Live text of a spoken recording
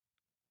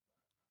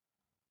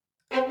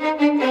Hello,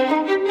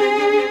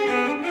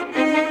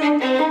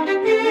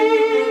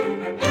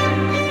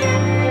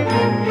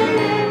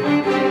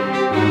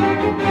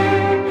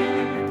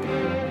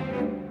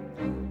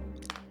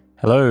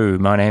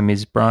 my name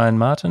is Brian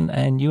Martin,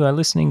 and you are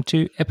listening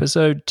to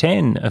episode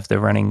 10 of the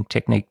Running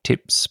Technique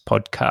Tips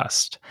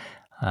podcast.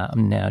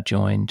 I'm now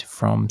joined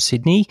from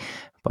Sydney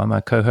by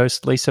my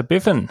co-host Lisa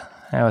Biffin.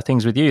 How are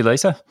things with you,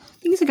 Lisa?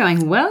 Things are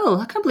going well.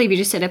 I can't believe you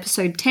just said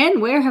episode 10.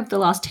 Where have the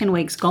last 10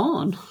 weeks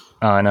gone?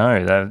 I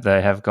know, they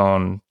have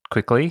gone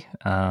quickly.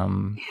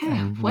 And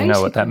you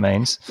know what that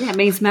means. Yeah, it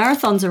means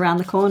marathon's around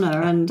the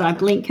corner, and I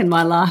blink and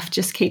my life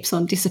just keeps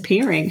on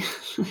disappearing.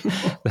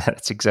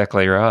 That's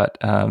exactly right.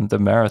 The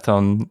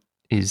marathon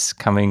is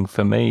coming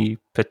for me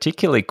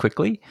particularly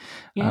quickly.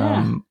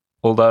 Yeah.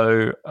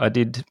 Although I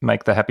did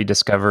make the happy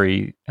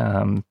discovery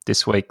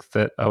this week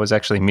that I was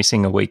actually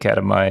missing a week out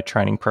of my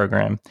training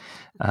program.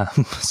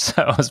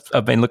 So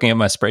I've been looking at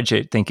my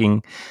spreadsheet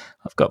thinking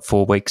I've got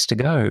 4 weeks to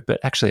go,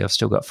 but actually I've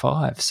still got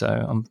 5.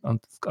 So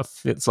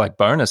it's like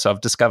bonus. I've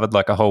discovered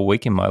like a whole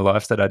week in my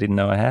life that I didn't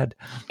know I had.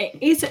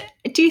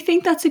 Do you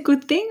think that's a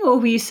good thing, or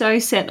were you so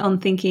set on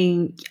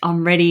thinking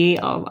I'm ready,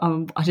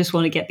 I just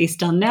want to get this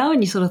done now,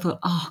 and you sort of thought,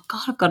 oh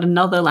God, I've got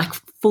another like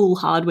full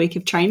hard week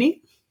of training?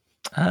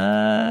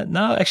 No,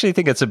 I actually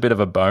think it's a bit of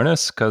a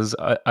bonus because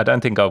I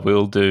don't think I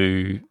will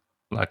do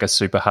like a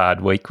super hard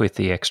week with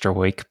the extra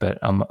week, but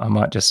I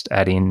might just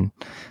add in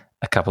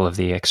a couple of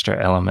the extra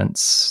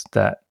elements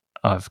that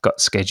I've got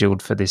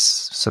scheduled for this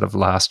sort of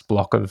last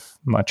block of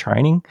my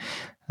training.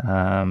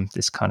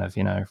 This kind of,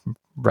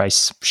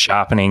 race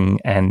sharpening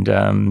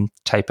and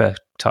taper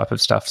type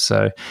of stuff.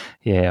 So,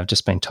 yeah, I've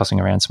just been tossing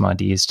around some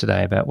ideas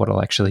today about what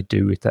I'll actually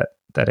do with that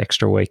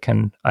extra week.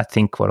 And I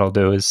think what I'll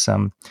do is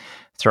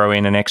throw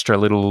in an extra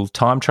little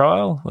time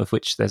trial, of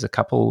which there's a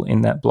couple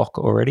in that block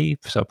already.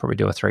 So I'll probably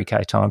do a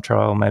 3K time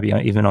trial, maybe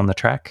even on the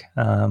track,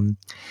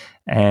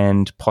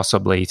 and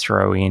possibly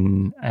throw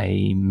in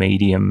a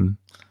medium,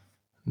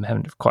 I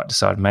haven't quite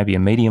decided, maybe a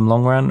medium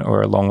long run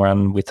or a long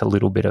run with a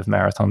little bit of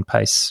marathon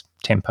pace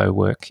tempo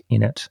work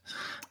in it.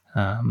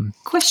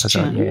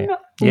 Question,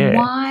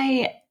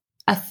 why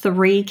a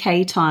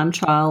 3K time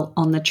trial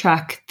on the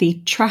track? The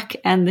track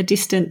and the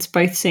distance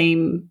both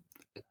seem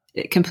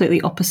completely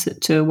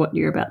opposite to what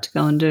you're about to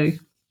go and do.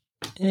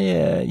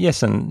 Yeah,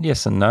 yes and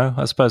no.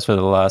 I suppose for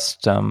the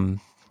last 4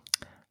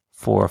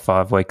 or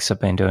 5 weeks I've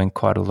been doing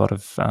quite a lot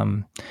of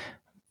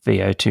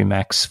VO2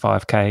 max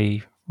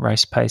 5K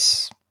race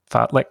pace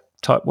fartlek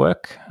type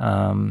work.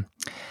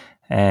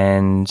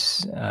 And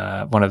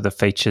one of the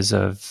features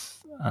of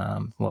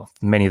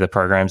many of the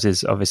programs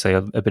is obviously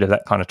a bit of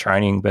that kind of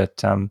training,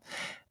 but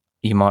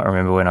you might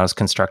remember when I was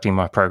constructing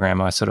my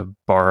program, I sort of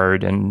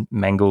borrowed and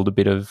mangled a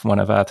bit of one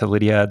of Arthur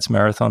Lydiard's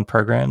marathon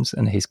programs,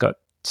 and he's got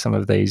some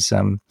of these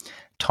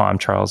time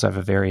trials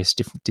over various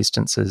different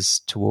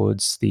distances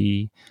towards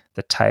the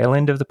tail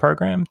end of the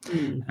program,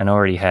 and I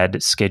already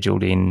had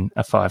scheduled in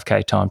a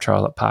 5K time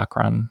trial at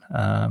Parkrun.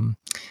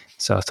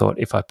 So I thought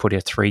if I put a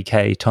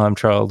 3K time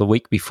trial the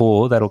week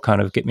before, that'll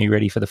kind of get me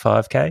ready for the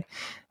 5K.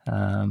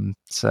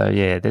 So,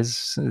 yeah,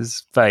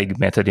 there's vague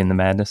method in the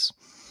madness.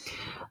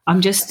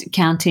 I'm just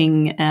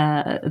counting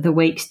the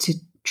weeks to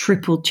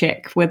triple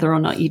check whether or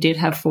not you did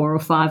have 4 or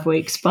 5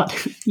 weeks,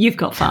 but you've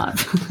got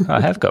 5. I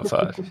have got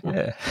 5,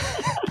 yeah.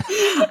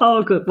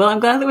 Oh, good. Well,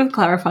 I'm glad that we've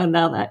clarified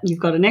now that you've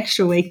got an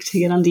extra week to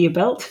get under your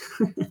belt.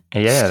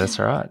 Yeah, that's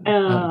right.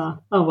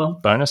 Well.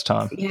 Bonus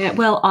time. Yeah,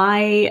 well,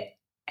 I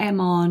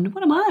am on,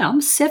 what am I? I'm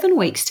 7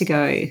 weeks to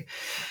go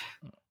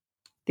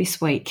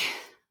this week.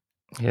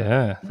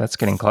 Yeah, that's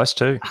getting close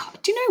too.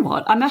 Do you know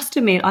what? I must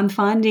admit, I'm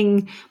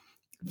finding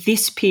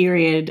this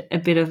period a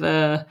bit of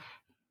a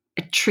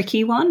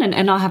tricky one,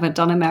 and I haven't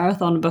done a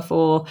marathon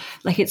before.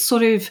 Like it's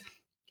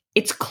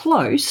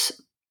close,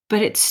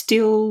 but it's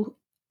still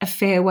a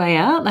fair way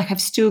out. Like I've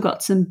still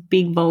got some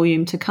big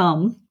volume to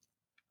come,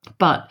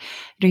 but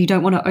you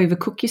don't want to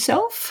overcook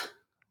yourself.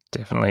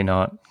 Definitely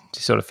not. Do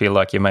you sort of feel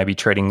like you're maybe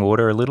treading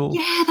water a little?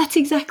 Yeah, that's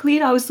exactly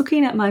it. I was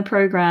looking at my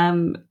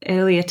program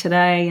earlier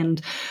today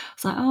and I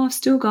was like, I've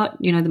still got,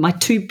 my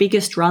 2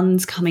 biggest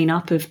runs coming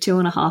up of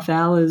 2.5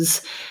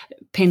 hours,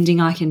 pending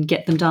I can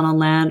get them done on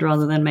land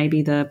rather than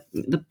maybe the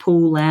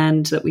pool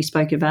land that we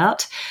spoke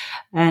about.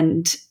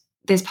 And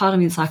there's part of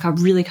me that's like, I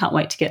really can't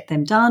wait to get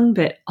them done,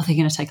 but are they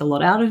going to take a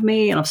lot out of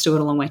me? And I've still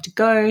got a long way to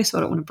go, so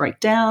I don't want to break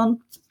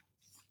down.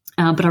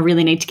 But I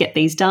really need to get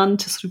these done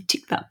to sort of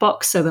tick that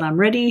box so that I'm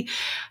ready.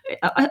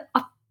 I'm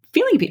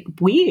feeling a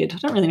bit weird. I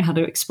don't really know how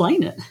to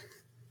explain it.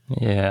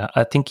 Yeah,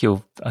 I think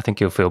you'll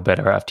feel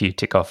better after you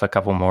tick off a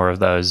couple more of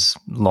those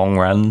long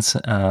runs.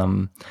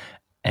 And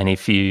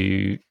if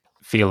you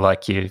feel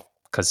like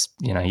because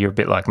you're a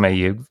bit like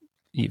me,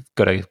 you've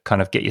got to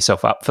kind of get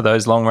yourself up for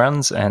those long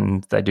runs,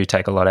 and they do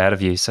take a lot out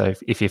of you. So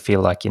if you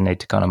feel like you need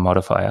to kind of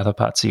modify other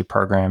parts of your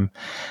program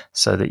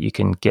so that you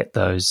can get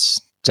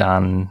those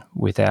done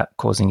without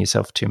causing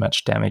yourself too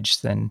much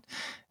damage, then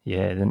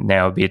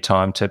now would be a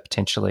time to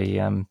potentially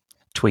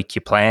tweak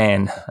your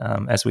plan,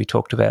 as we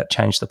talked about,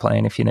 change the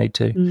plan if you need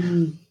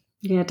to.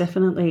 Yeah,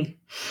 definitely.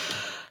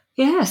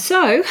 Yeah,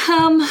 so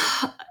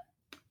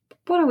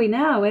what are we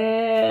now?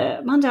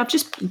 Monday. I've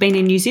just been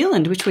in New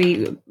Zealand, which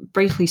we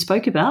briefly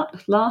spoke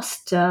about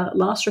last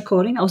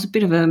recording. I was a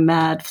bit of a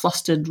mad,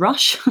 flustered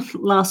rush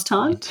last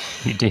time.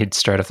 You did,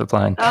 straight off the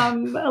plane.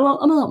 I'm a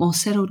lot more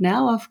settled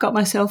now. I've got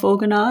myself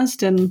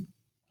organised and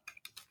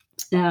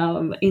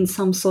in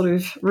some sort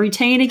of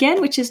routine again,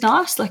 which is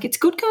nice. Like, it's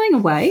good going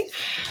away,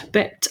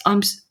 but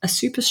I'm a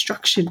super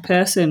structured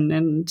person,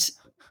 and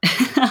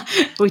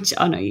which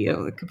I know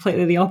you're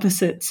completely the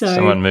opposite. So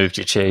someone moved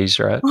your cheese,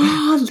 right?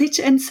 Oh,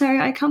 literally. And so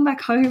I come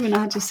back home and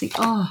I just think,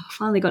 I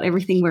finally got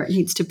everything where it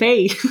needs to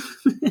be.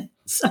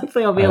 So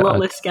hopefully I'll be a lot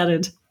less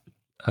scattered.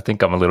 I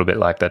think I'm a little bit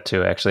like that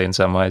too, actually, in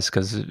some ways,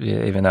 because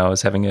even though I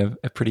was having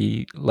a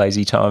pretty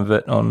lazy time of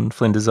it on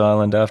Flinders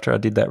Island after I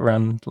did that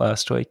run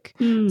last week,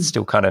 it's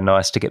still kind of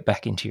nice to get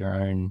back into your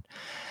own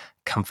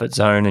comfort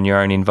zone and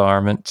your own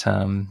environment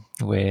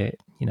where,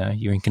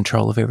 you're in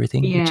control of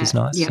everything, which is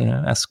nice.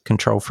 Yeah. Us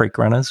control freak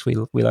runners, we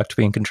like to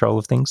be in control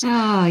of things.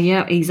 Oh,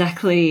 yeah,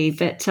 exactly.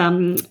 But do you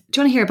want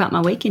to hear about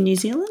my week in New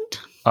Zealand?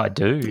 I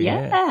do,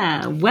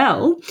 yeah.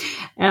 Well,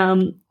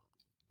 I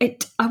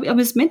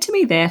was meant to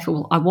be there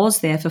I was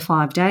there for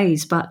 5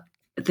 days, but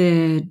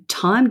the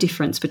time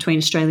difference between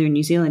Australia and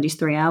New Zealand is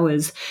 3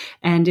 hours,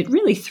 and it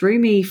really threw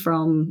me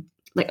from,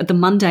 like, the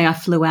Monday I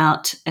flew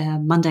out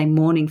Monday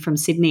morning from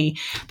Sydney,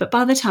 but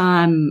by the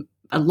time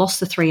I lost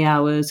the 3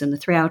 hours and the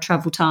 3 hour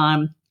travel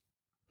time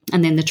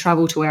and then the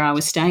travel to where I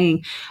was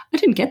staying, I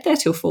didn't get there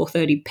till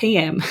 4:30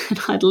 p.m. and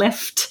I'd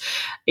left.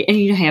 And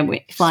you know how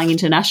flying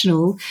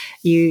international,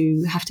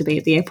 you have to be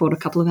at the airport a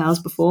couple of hours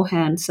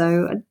beforehand.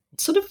 So I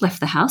sort of left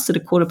the house at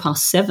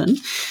 7:15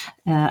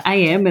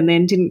 a.m. and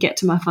then didn't get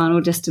to my final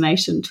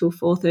destination till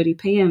 4:30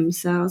 p.m.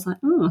 So I was like,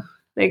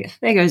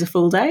 there goes a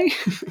full day.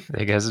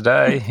 There goes a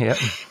day, yep.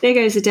 There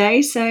goes a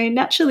day. So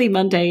naturally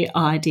Monday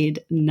I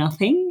did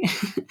nothing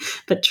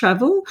but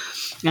travel.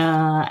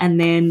 And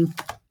then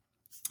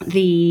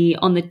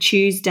on the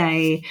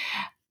Tuesday,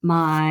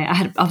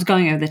 I was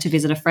going over there to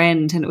visit a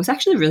friend, and it was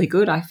actually really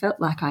good. I felt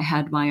like I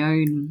had my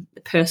own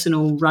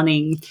personal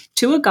running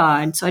tour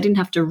guide, so I didn't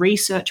have to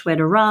research where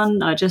to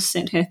run. I just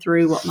sent her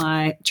through what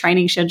my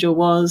training schedule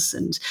was,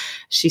 and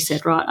she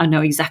said, right, I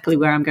know exactly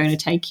where I'm going to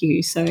take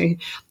you. So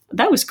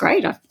that was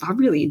great. I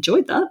really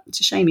enjoyed that. It's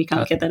a shame you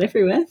can't get that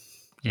everywhere.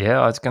 Yeah,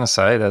 I was going to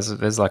say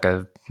there's like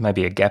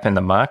maybe a gap in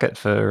the market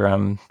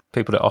for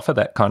people to offer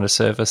that kind of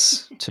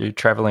service to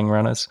travelling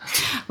runners.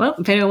 Well,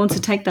 if anyone wants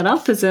to take that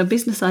up as a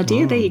business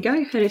idea, there you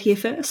go. Heard it here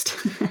first.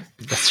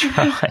 That's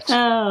right.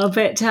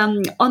 But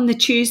on the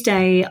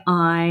Tuesday,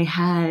 I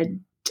had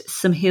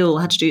some hill.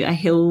 I had to do a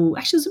hill.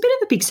 Actually, it was a bit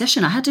of a big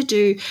session. I had to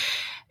do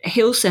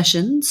hill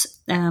sessions.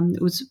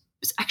 It was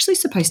actually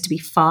supposed to be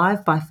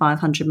 5 by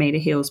 500 metre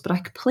hills, but I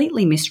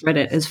completely misread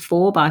it as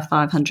 4 by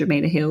 500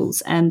 metre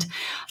hills. And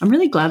I'm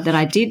really glad that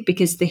I did,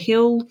 because the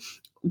hill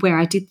where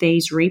I did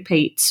these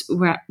repeats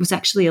was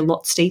actually a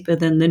lot steeper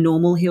than the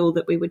normal hill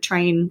that we would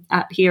train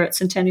at here at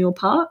Centennial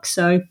Park.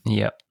 So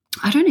yeah,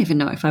 I don't even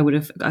know if I would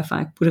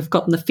have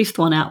gotten the fifth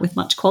one out with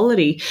much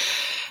quality.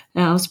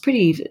 I was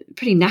pretty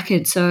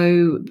knackered.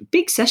 So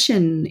big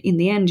session in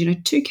the end,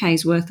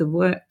 2K's worth of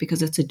work,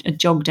 because it's a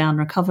jog down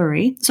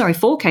recovery. Sorry,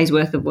 4K's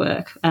worth of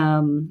work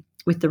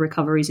with the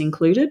recoveries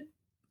included.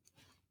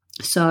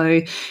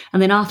 So,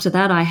 and then after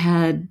that I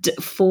had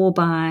 4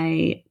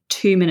 by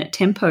 2 minute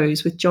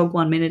tempos with jog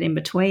 1 minute in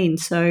between.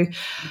 So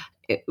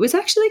it was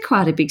actually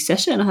quite a big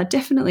session. I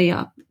definitely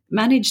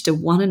managed a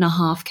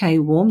 1.5K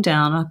warm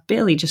down. I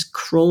barely just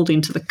crawled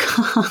into the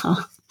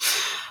car.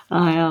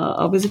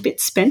 I was a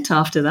bit spent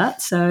after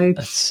that. So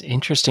it's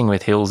interesting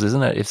with hills,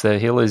 isn't it? If the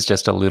hill is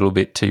just a little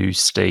bit too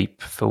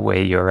steep for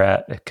where you're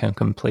at, it can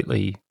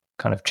completely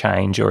kind of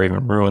change or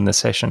even ruin the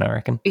session, I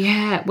reckon.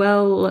 Yeah,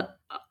 well,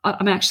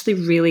 I'm actually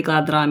really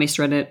glad that I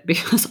misread it,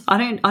 because I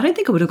don't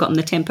think I would have gotten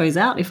the tempos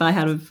out if I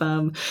had have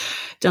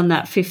done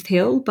that fifth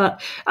hill.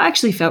 But I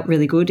actually felt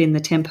really good in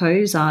the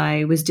tempos.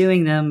 I was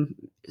doing them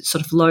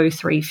sort of low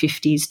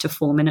 350s to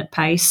 4 minute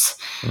pace,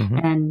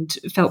 and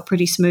felt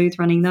pretty smooth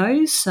running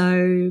those.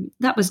 So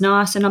that was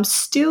nice. And I'm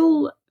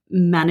still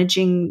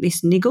managing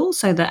this niggle,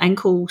 so the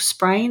ankle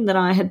sprain that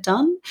I had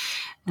done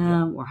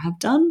or have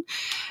done,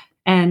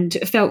 and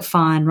felt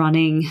fine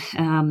running.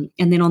 And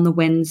then on the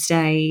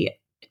Wednesday,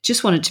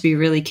 just wanted to be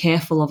really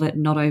careful of it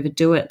and not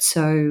overdo it.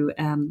 So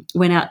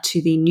went out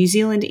to the New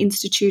Zealand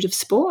Institute of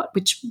Sport,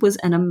 which was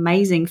an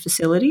amazing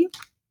facility,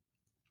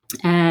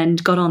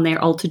 and got on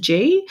their Alter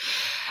G.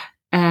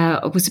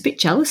 I was a bit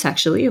jealous,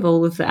 actually, of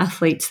all of the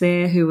athletes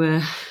there who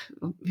were,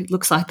 it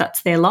looks like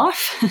that's their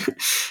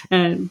life,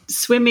 and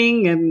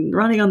swimming and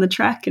running on the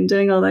track and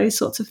doing all those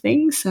sorts of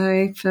things.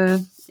 So for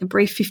a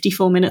brief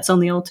 54 minutes on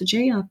the Alter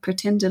G, I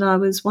pretended I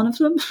was one of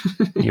them.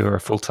 You were a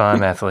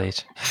full-time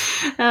athlete.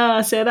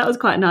 So that was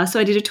quite nice. So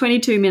I did a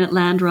 22-minute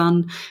land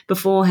run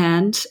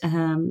beforehand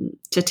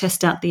to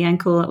test out the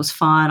ankle. That was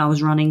fine. I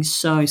was running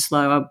so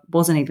slow. I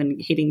wasn't even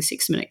hitting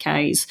 6-minute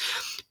Ks.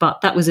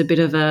 But that was a bit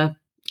of a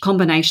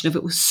combination of,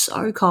 it was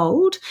so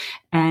cold,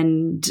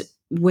 and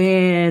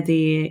where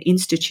the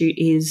institute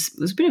is, it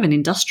was a bit of an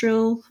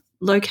industrial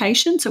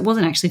location, so it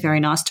wasn't actually very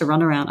nice to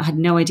run around. I had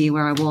no idea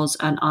where I was,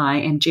 and I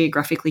am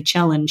geographically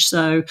challenged,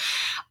 so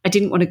I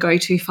didn't want to go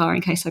too far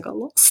in case I got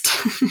lost.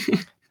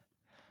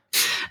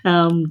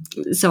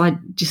 So I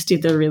just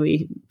did the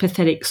really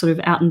pathetic sort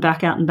of out and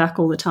back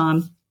all the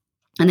time.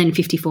 And then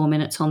 54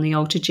 minutes on the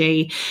Alta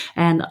G.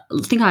 And I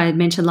think I had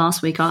mentioned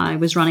last week I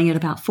was running at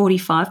about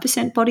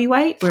 45% body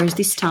weight, whereas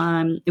this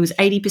time it was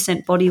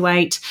 80% body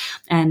weight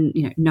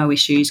and, no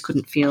issues,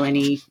 couldn't feel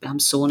any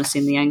soreness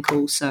in the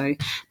ankle. So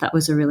that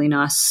was a really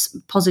nice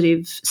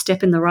positive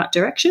step in the right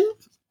direction.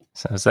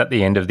 So is that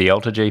the end of the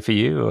Alta G for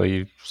you, or are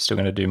you still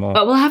going to do more?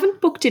 Well, I haven't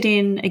booked it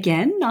in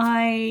again.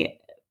 I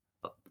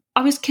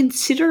was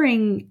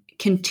considering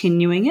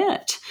continuing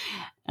it,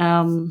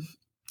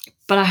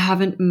 but I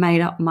haven't made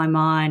up my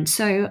mind.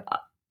 So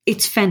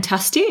it's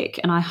fantastic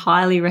and I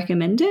highly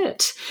recommend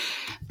it.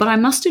 But I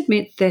must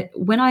admit that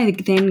when I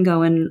then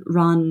go and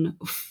run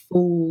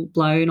full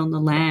blown on the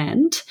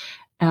land,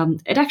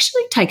 it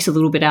actually takes a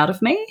little bit out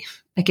of me.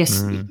 I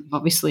guess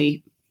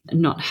obviously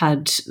not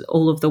had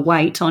all of the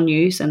weight on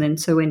you. And then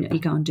so when you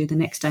go and do the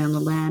next day on the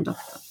land,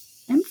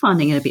 I'm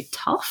finding it a bit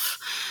tough.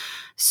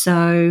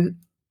 So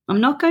I'm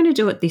not going to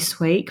do it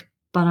this week,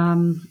 but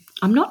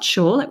I'm not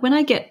sure, like when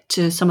I get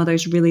to some of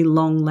those really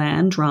long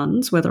land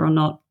runs, whether or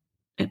not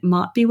it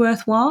might be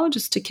worthwhile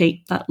just to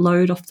keep that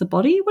load off the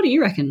body. What do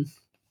you reckon?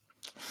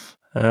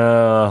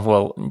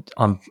 Well,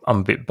 I'm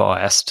a bit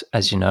biased,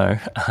 as you know,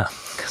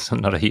 because I'm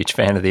not a huge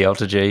fan of the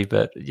Alta G,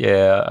 but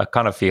yeah, I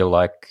kind of feel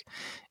like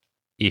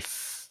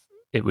if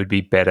it would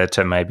be better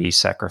to maybe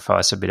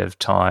sacrifice a bit of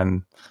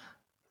time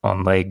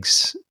on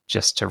legs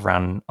just to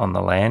run on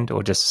the land,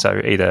 or just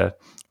so either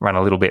run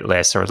a little bit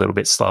less or a little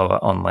bit slower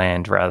on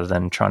land rather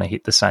than trying to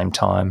hit the same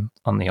time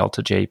on the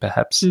Alta G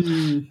perhaps,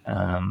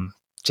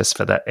 just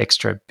for that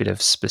extra bit of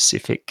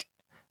specific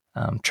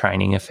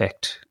training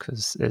effect,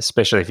 because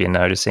especially if you're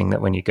noticing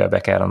that when you go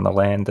back out on the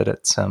land that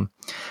it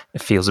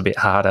feels a bit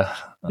harder.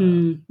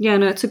 Yeah,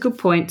 no, it's a good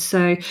point.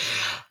 So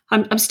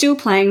I'm still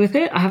playing with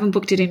it. I haven't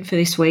booked it in for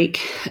this week,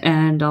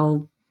 and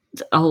I'll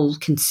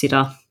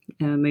consider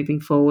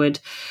moving forward.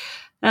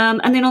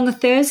 And then on the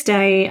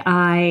Thursday,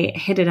 I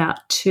headed out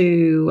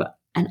to,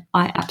 and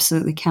I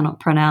absolutely cannot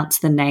pronounce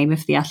the name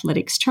of the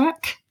athletics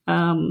track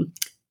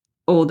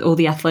or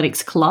the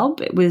athletics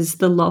club. It was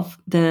the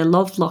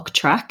Lovelock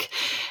track,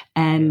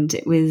 and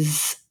it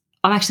was.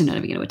 I'm actually not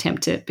even going to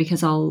attempt it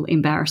because I'll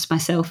embarrass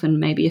myself and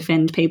maybe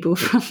offend people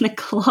from the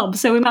club.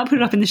 So we might put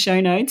it up in the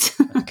show notes.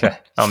 Okay,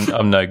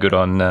 I'm no good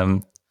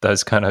on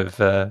those kind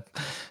of.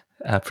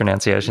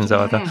 Pronunciations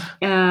either.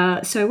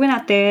 So I went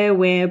out there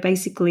where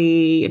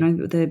basically,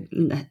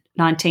 the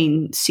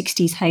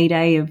 1960s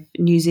heyday of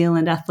New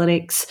Zealand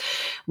athletics,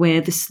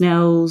 where the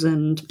Snells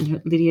and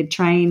Lydiard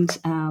trained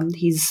all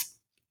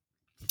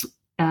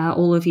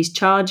of his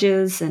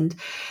charges, and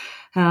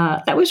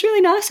that was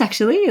really nice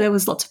actually. There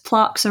was lots of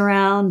plaques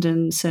around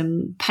and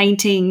some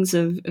paintings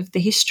of the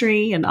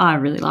history, and I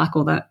really like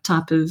all that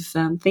type of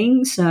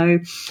thing. So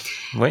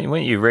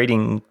weren't you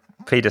reading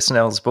Peter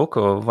Snell's book,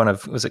 or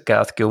was it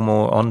Garth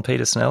Gilmore on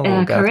Peter Snell,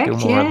 or Garth correct,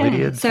 Gilmore on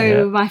Lydiard?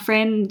 So my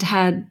friend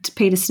had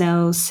Peter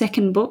Snell's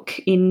second book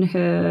in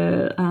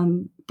her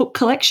book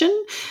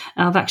collection.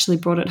 I've actually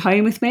brought it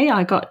home with me.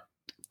 I got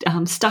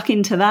stuck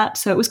into that,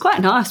 so it was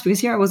quite nice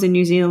because here I was in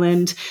New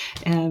Zealand,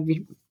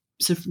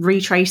 sort of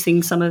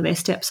retracing some of their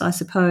steps, I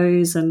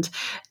suppose, and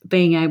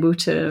being able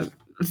to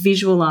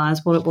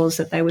visualise what it was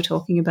that they were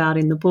talking about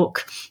in the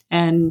book.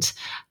 And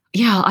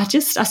yeah, I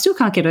still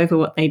can't get over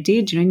what they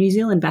did. New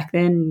Zealand back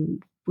then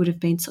would have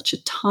been such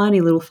a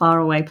tiny little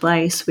faraway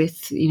place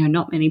with,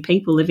 not many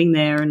people living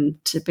there, and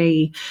to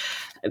be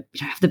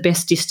the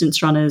best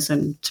distance runners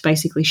and to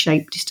basically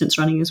shape distance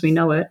running as we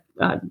know it.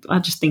 I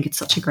just think it's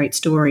such a great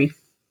story.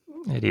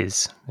 It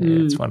is.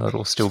 Yeah, it's one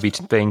that'll still be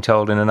being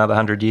told in another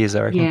 100 years,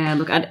 I reckon. Yeah,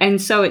 look,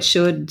 and so it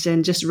should.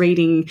 And just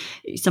reading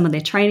some of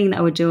their training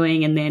that we're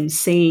doing and then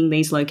seeing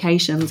these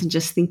locations and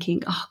just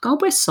thinking, oh,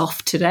 God, we're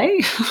soft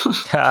today.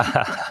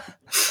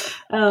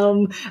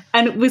 And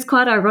it was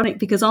quite ironic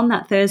because on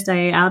that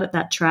Thursday out at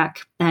that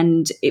track,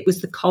 and it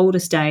was the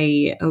coldest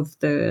day of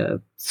the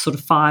sort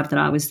of 5 that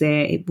I was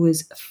there, it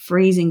was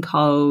freezing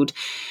cold.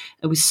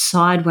 It was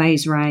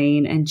sideways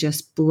rain and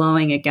just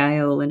blowing a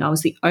gale, and I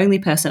was the only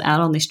person out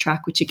on this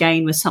track, which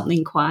again was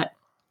something quite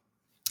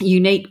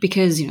unique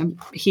because,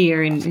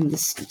 here in the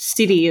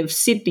city of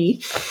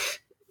Sydney,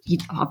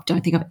 I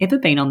don't think I've ever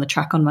been on the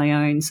track on my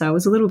own, so it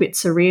was a little bit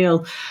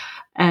surreal.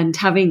 And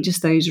having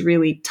just those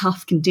really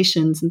tough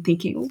conditions and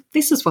thinking, well,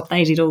 this is what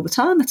they did all the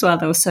time. That's why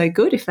they were so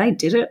good. If they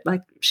did it,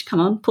 like, come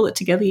on, pull it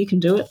together, you can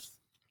do it.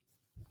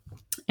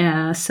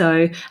 And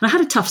I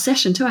had a tough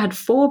session too. I had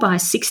 4 by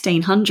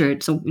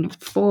 1600, so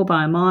 4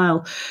 by a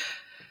mile.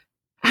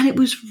 And it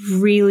was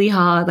really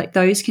hard. Like,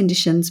 those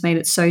conditions made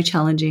it so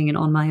challenging, and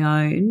on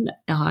my own,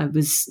 I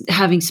was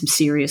having some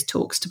serious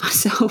talks to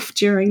myself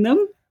during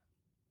them.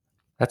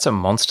 That's a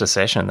monster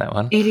session, that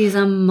one. It is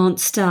a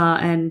monster,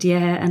 and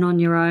on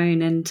your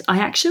own. And I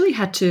actually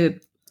had to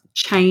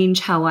change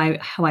how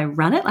I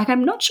run it. Like,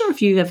 I'm not sure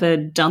if you've ever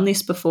done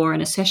this before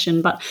in a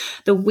session, but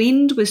the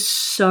wind was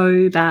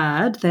so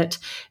bad that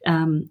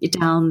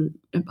down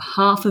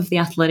half of the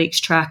athletics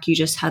track, you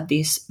just had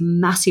this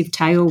massive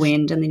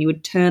tailwind, and then you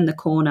would turn the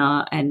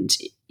corner, and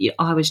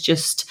I was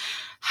just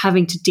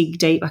having to dig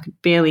deep. I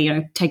could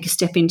barely, take a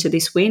step into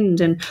this wind.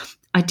 And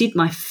I did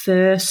my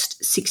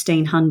first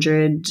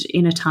 1600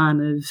 in a time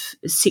of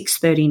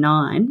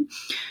 6:39,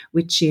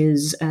 which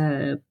is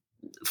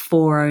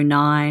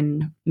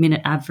 4:09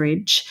 minute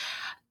average.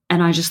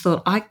 And I just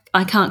thought,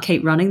 I can't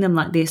keep running them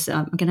like this.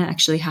 I'm going to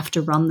actually have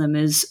to run them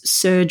as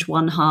surge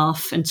one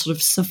half and sort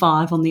of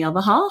survive on the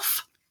other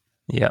half.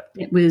 Yeah.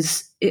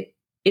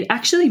 It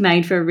actually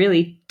made for a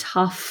really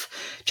tough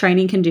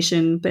training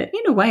condition, but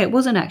in a way it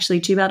wasn't actually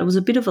too bad. It was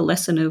a bit of a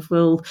lesson of,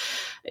 well,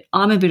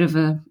 I'm a bit of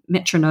a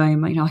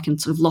metronome. I can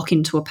sort of lock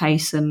into a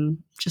pace and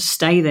just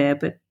stay there.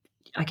 But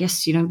I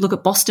guess, look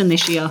at Boston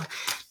this year.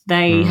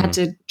 They had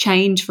to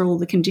change for all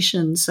the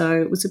conditions.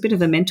 So it was a bit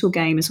of a mental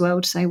game as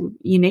well to say, well,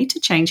 you need to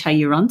change how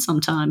you run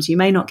sometimes. You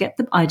may not get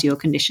the ideal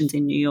conditions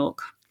in New York.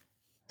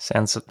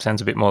 Sounds a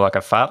bit more like a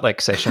fartlek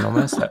session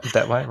almost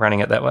that way, running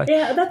it that way.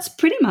 Yeah, that's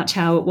pretty much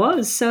how it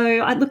was.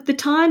 So the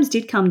times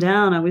did come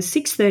down. I was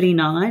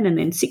 6:39 and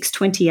then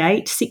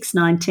 6:28,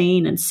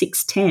 6:19 and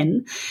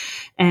 6:10,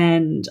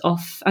 and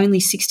off only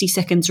 60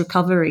 seconds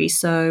recovery.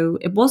 So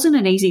it wasn't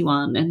an easy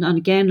one. And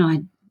again,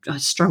 I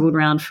struggled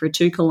around for a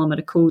 2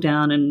 kilometre cool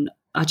down, and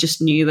I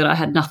just knew that I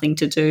had nothing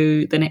to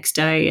do the next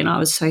day, and I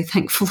was so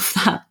thankful for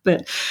that.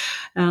 But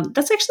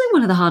that's actually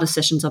one of the hardest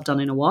sessions I've done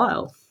in a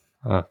while.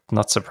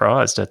 Not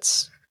surprised.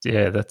 It's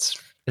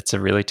a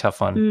really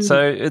tough one.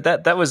 So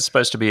that was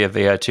supposed to be a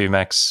VO2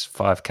 max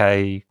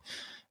 5K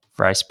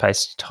race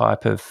pace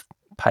type of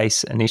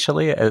pace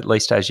initially, at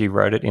least as you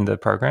wrote it in the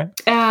program?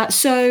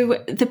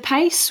 So the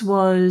pace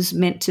was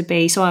meant to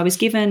be, so I was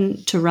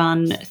given to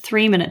run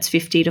 3 minutes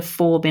 50 to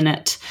 4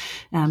 minute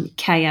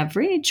K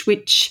average,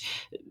 which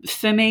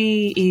for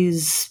me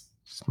is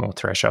more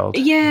threshold.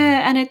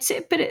 Yeah, and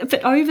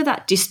but over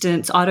that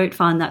distance, I don't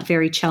find that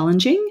very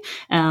challenging.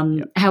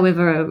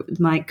 However,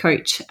 my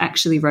coach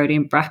actually wrote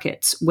in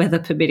brackets, weather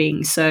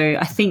permitting. So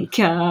I think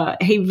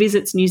he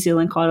visits New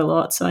Zealand quite a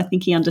lot. So I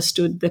think he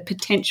understood the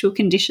potential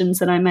conditions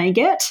that I may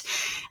get,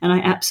 and I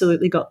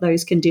absolutely got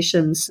those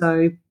conditions.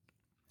 So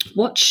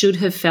what should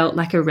have felt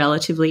like a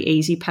relatively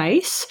easy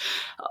pace,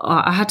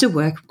 I had to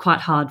work quite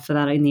hard for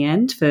that in the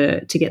end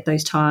to get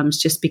those times,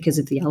 just because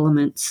of the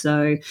elements.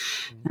 So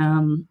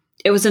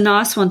it was a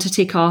nice one to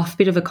tick off,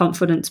 bit of a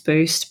confidence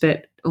boost,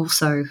 but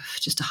also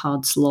just a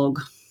hard slog.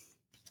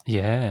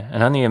 Yeah,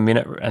 and only a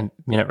minute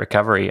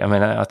recovery. I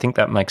mean, I think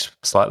that makes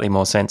slightly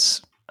more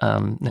sense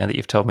now that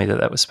you've told me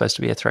that was supposed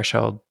to be a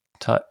threshold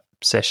type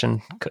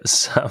session.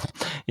 Because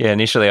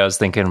initially I was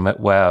thinking,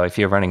 wow, if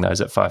you're running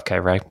those at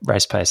 5K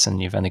race pace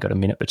and you've only got a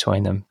minute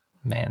between them,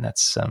 man,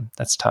 that's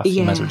tough. Yeah.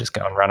 You might as well just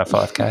go and run a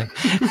 5K.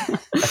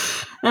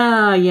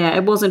 Yeah,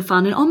 it wasn't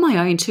fun. And on my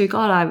own too,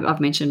 God, I've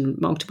mentioned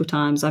multiple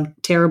times, I'm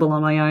terrible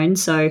on my own.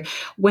 So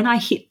when I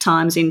hit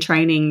times in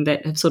training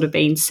that have sort of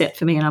been set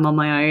for me and I'm on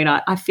my own,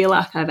 I feel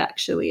like I've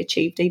actually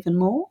achieved even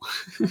more.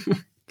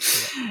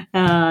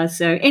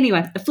 So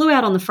anyway, I flew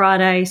out on the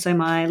Friday, so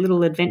my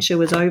little adventure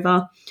was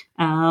over.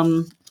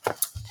 And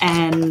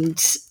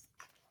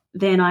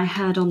then I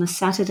had on the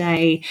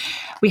Saturday,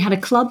 we had a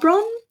club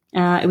run.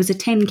 It was a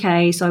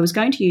 10K, so I was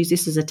going to use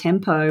this as a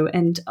tempo,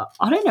 and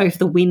I don't know if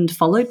the wind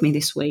followed me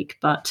this week,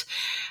 but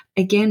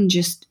again,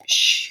 just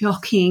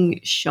shocking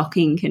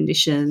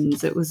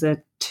conditions. It was a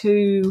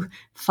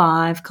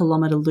 2.5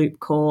 kilometre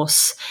loop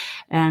course,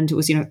 and it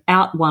was,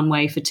 out one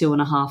way for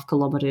 2.5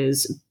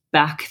 kilometres,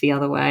 back the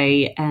other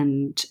way,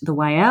 and the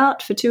way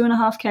out for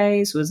 2.5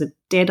 Ks was a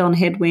dead-on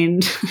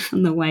headwind,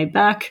 and the way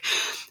back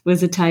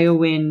was a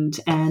tailwind,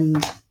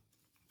 and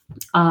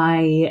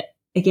I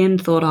again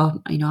thought,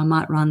 I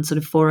might run sort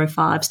of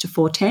 4:05s to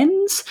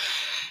 4:10s,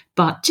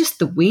 but just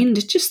the wind,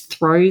 it just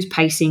throws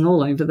pacing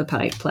all over the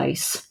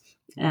place.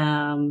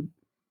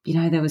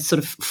 There was sort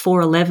of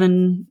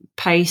 4:11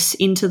 pace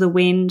into the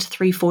wind,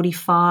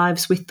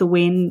 3:45s with the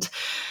wind.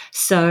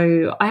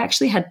 So I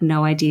actually had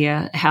no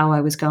idea how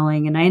I was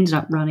going, and I ended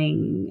up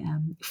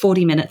running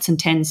 40 minutes and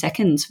 10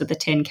 seconds for the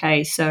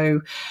 10K.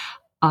 So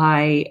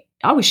I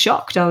was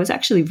shocked. I was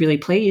actually really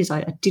pleased.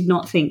 I did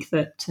not think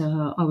that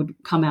I would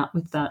come out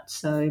with that.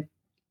 So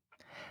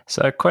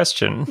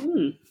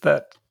question,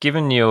 that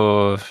given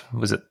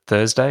was it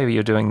Thursday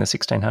you're doing the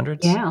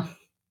 1600s? Yeah.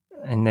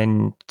 And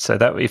then, so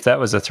that if that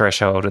was a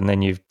threshold, and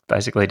then you've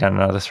basically done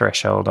another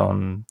threshold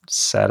on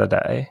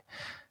Saturday,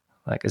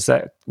 like was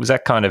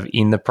that kind of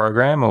in the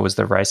program, or was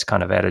the race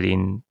kind of added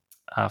in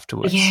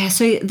afterwards? Yeah,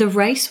 so the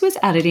race was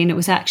added in. It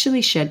was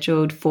actually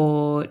scheduled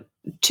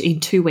in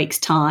 2 weeks'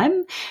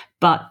 time,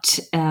 but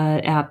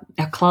our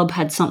club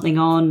had something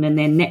on, and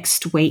then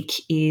next week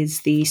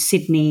is the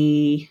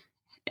Sydney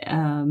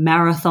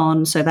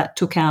marathon, so that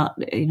took out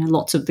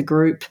lots of the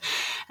group,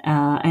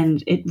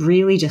 and it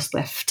really just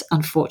left,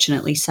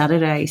 unfortunately,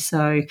 Saturday.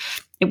 So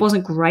it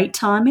wasn't great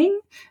timing.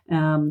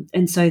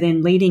 And so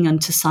then leading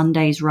into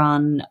Sunday's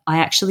run, I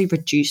actually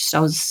reduced.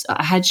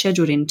 I had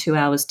scheduled in 2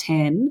 hours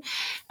 10,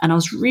 and I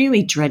was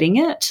really dreading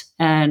it.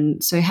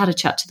 And so I had a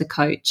chat to the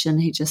coach,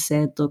 and he just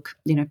said, look,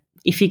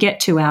 if you get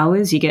 2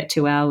 hours, you get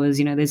 2 hours.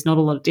 There's not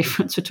a lot of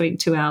difference between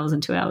 2 hours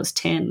and 2 hours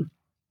 10.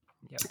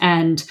 Yep.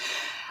 And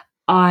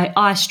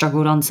I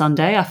struggled on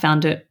Sunday. I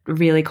found it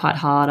really quite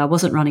hard. I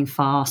wasn't running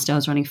fast. I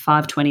was running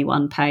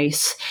 5:21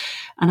 pace,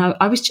 and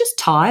I was just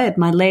tired.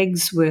 My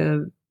legs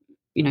were,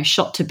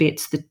 shot to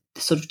bits. The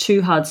sort of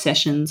 2 hard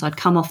sessions. I'd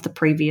come off the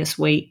previous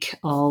week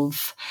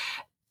of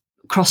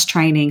cross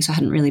training, so I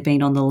hadn't really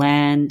been on the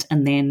land,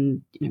 and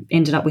then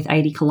ended up with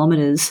 80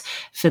 kilometres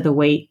for the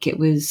week. It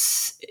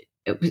was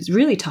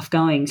really tough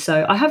going.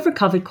 So I have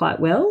recovered quite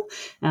well.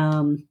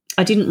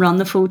 I didn't run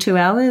the full 2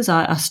 hours.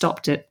 I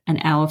stopped at an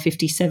hour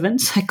 57,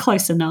 so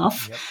close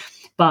enough. Yep.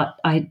 But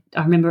I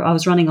remember I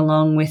was running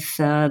along with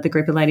the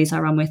group of ladies I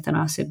run with, and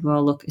I said,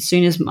 well, look, as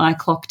soon as my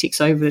clock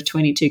ticks over the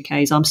 22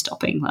 Ks, I'm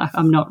stopping.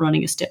 I'm not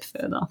running a step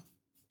further.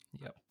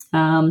 Yep.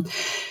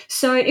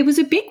 So it was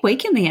a big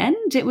week in the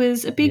end. It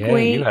was a big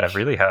week. You had a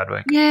really hard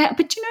week. Yeah,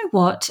 but you know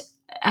what?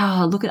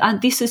 I'd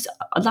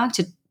like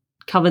to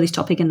cover this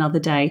topic another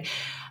day.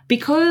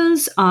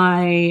 Because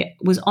I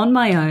was on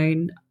my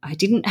own, I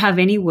didn't have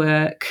any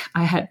work,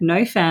 I had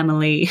no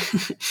family,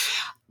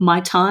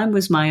 my time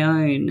was my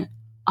own,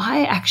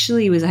 I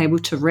actually was able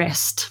to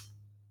rest.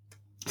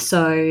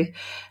 So,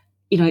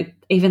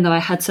 even though I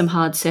had some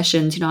hard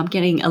sessions, I'm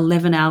getting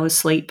 11 hours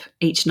sleep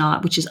each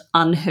night, which is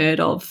unheard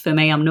of for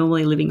me. I'm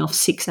normally living off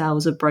 6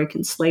 hours of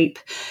broken sleep.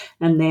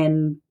 And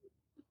then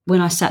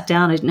when I sat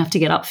down, I didn't have to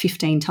get up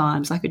 15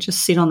 times. I could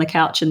just sit on the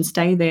couch and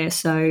stay there.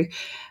 So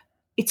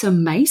it's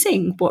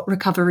amazing what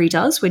recovery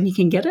does when you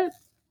can get it.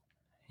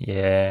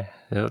 Yeah,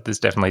 there's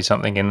definitely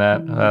something in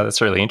that.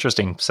 That's really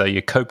interesting. So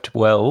you coped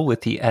well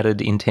with the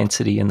added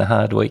intensity in the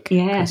hard week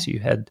because you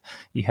had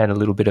a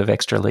little bit of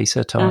extra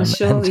Lisa time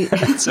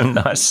and some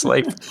nice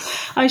sleep.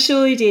 I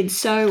surely did.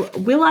 So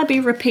will I be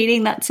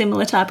repeating that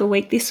similar type of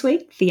week this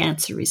week? The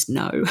answer is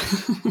no.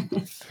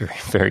 Very,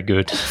 very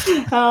good.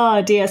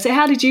 Oh, dear. So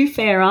how did you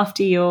fare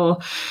after your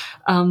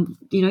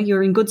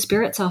you're in good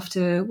spirits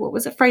after, what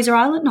was it, Fraser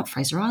Island? Not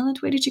Fraser Island.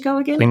 Where did you go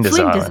again? Flinders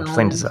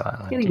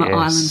Island. Getting my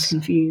islands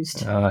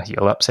confused.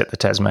 You'll upset the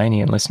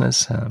Tasmanian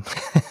listeners.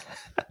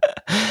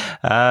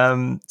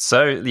 I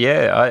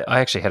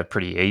actually had a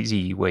pretty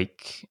easy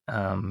week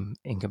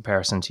in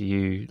comparison to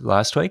you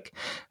last week.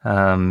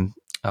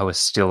 I was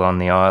still on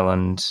the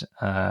island,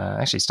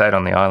 actually stayed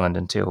on the island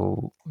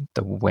until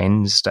the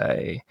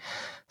Wednesday.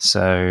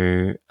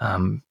 So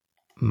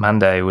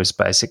Monday was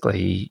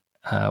basically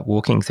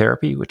walking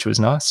therapy, which was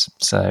nice.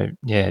 So,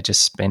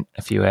 just spent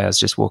a few hours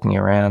just walking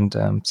around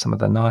some of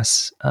the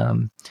nice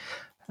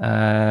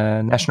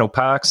national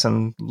parks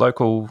and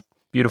local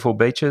beautiful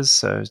beaches.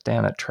 So I was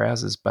down at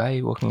Trousers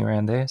Bay walking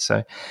around there.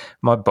 So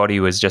my body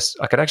was just,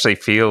 I could actually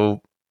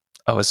feel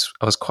I was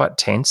quite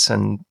tense,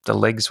 and the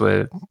legs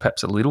were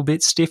perhaps a little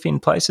bit stiff in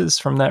places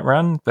from that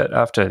run. But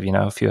after,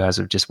 a few hours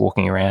of just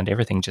walking around,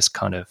 everything just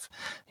kind of,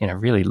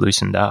 really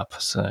loosened up.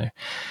 So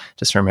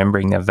just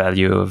remembering the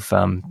value of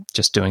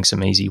just doing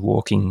some easy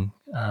walking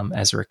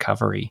as a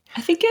recovery.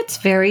 I think it's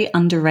very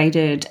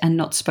underrated and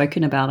not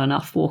spoken about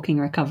enough, walking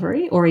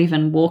recovery, or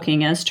even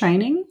walking as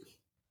training.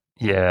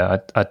 Yeah,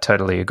 I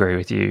totally agree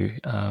with you.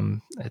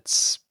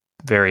 It's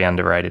very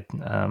underrated.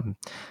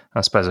 I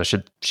suppose I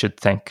should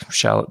thank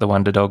Charlotte the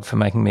Wonder Dog for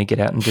making me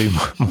get out and do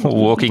more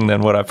walking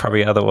than what I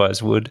probably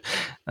otherwise would.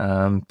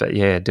 But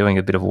doing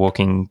a bit of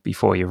walking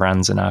before your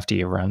runs and after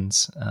your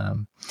runs,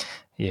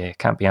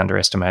 can't be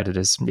underestimated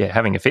as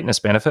having a fitness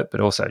benefit,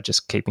 but also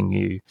just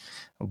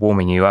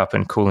warming you up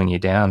and cooling you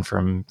down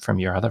from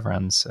your other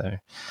runs. So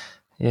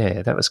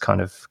that was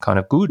kind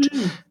of good.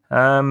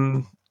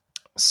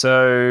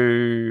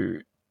 So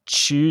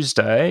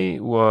Tuesday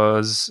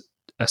was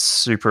a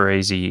super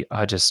easy.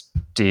 I just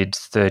did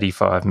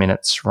 35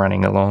 minutes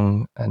running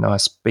along a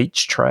nice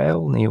beach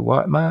trail near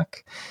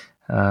Whitemark.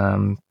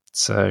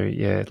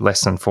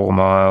 Less than 4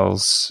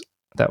 miles.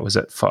 That was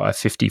at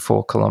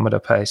 5:54 kilometre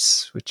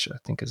pace, which I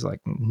think is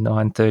like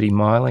 9:30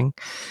 miling.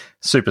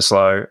 Super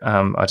slow.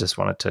 I just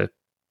wanted to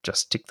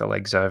just tick the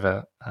legs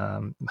over.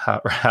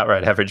 Heart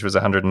rate average was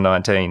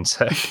 119.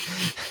 So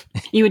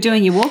you were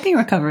doing your walking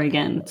recovery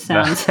again.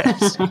 Sounds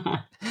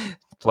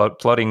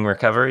plodding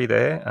recovery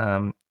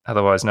there.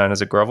 Otherwise known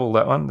as a grovel,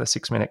 that one, the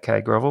 6-minute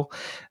K grovel.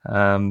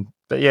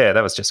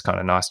 That was just kind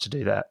of nice to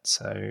do that.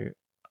 So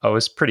I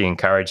was pretty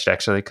encouraged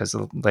actually because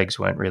the legs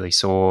weren't really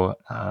sore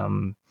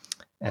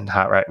and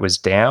heart rate was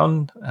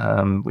down,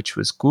 which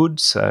was good.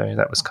 So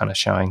that was kind of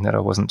showing that I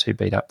wasn't too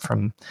beat up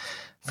from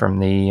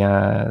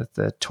the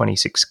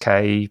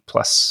 26K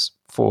plus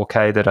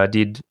 4K that I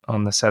did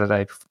on the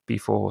Saturday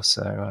before.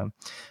 So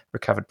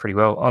recovered pretty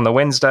well. On the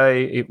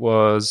Wednesday, it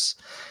was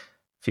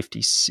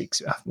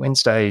 56.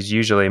 Wednesday is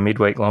usually a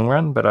midweek long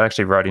run, but I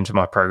actually wrote into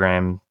my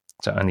program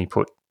to only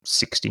put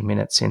 60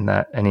 minutes in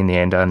that, and in the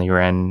end I only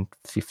ran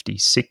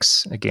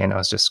 56. Again, I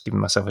was just giving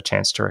myself a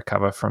chance to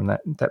recover from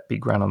that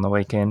big run on the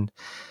weekend.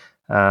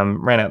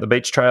 Ran out the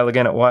beach trail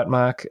again at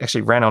Whitemark.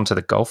 Actually ran onto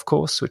the golf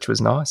course, which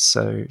was nice.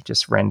 So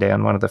just ran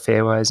down one of the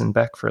fairways and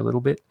back for a little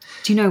bit.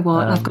 Do you know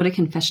what? I've got a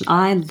confession.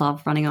 I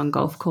love running on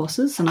golf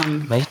courses,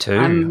 and me too.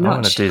 I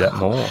want to do that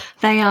more.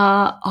 They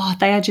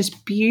are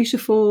just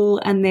beautiful,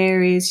 and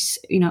there is,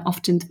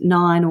 often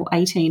 9 or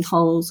 18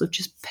 holes of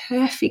just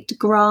perfect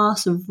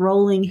grass, of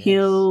rolling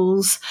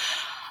hills.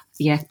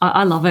 Yeah,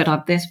 I love it.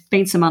 There's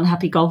been some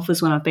unhappy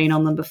golfers when I've been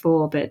on them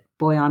before, but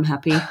boy, I'm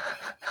happy.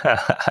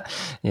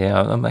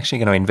 Yeah, I'm actually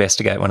going to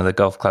investigate one of the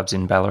golf clubs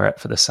in Ballarat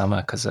for the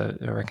summer, because I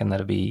reckon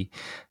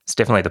it's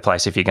definitely the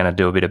place if you're going to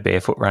do a bit of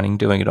barefoot running,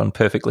 doing it on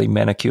perfectly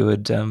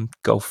manicured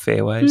golf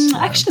fairways.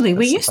 Actually,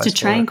 we used to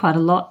train quite a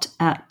lot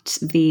at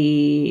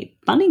the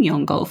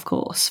Buninyong golf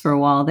course for a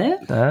while there.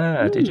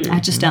 Ah, did you?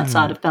 Just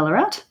outside of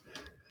Ballarat.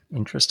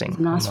 Interesting.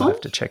 Nice I might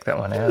have to check that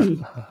one out.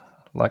 I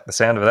like the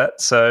sound of that.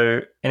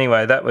 So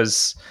anyway, that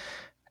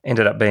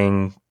ended up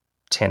being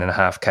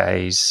 10.5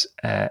 Ks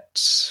at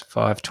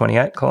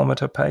 5:28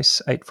 kilometre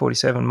pace,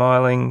 8:47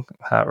 miling.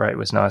 Heart rate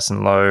was nice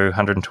and low,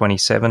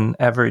 127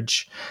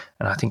 average.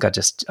 And I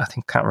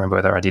can't remember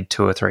whether I did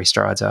 2 or 3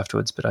 strides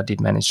afterwards, but I did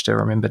manage to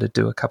remember to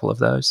do a couple of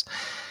those.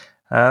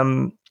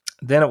 Then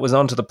it was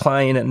onto the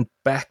plane and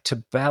back to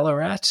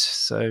Ballarat.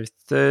 So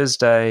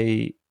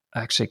Thursday,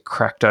 I actually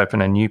cracked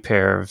open a new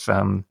pair of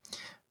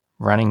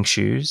running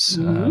shoes.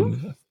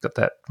 Got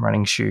that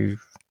running shoe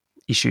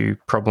issue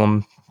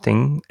problem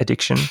thing,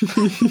 addiction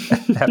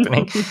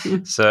happening.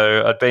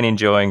 So I'd been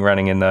enjoying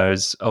running in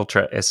those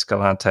Ultra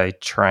Escalante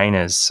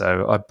trainers.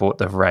 So I bought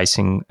the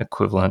racing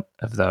equivalent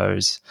of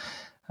those.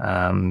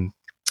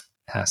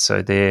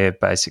 So they're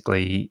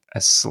basically a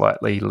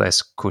slightly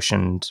less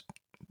cushioned,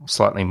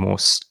 slightly more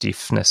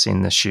stiffness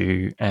in the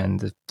shoe,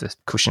 and the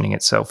cushioning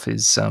itself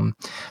is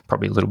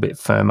probably a little bit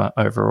firmer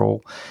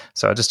overall.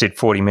 So I just did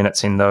 40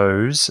 minutes in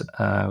those,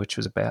 which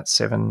was about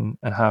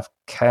 7.5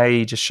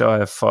 K, just shy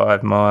of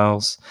 5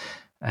 miles.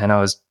 And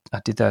I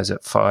did those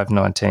at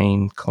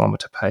 5:19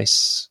 kilometre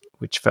pace,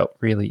 which felt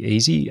really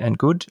easy and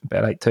good,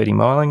 about 8:30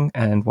 miling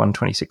and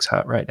 126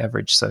 heart rate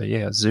average. So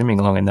yeah, I was zooming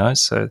along in those.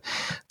 So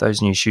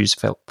those new shoes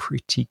felt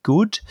pretty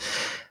good.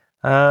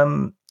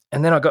 And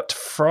then I got to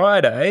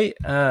Friday,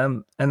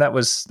 and that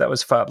was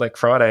fartlek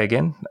Friday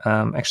again.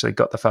 Actually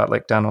got the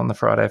fartlek done on the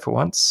Friday for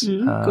once.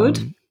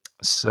 Good.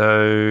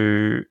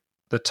 So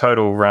the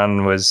total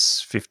run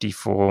was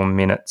 54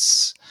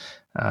 minutes,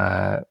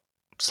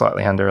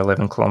 slightly under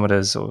 11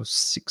 kilometres or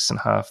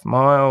 6.5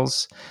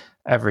 miles.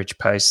 Average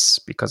pace,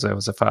 because there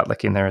was a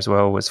fartlek in there as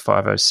well, was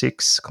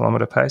 5:06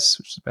 kilometre pace,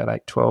 which is about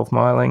 8:12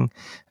 miling,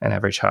 and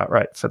average heart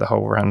rate for the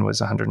whole run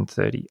was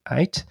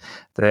 138.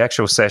 The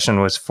actual session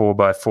was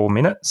 4x4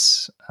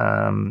 minutes,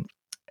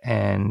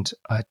 and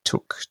I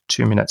took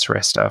 2 minutes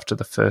rest after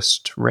the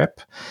first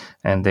rep,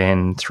 and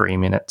then 3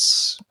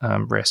 minutes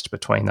rest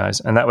between those,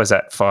 and that was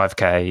at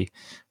 5K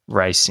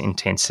race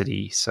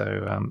intensity.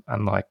 So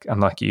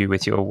unlike you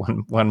with your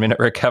 1 minute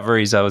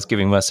recoveries, I was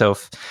giving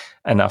myself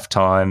enough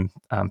time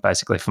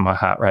basically for my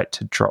heart rate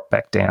to drop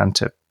back down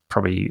to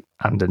probably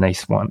under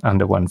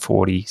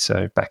 140,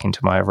 so back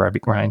into my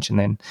aerobic range, and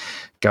then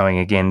going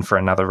again for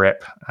another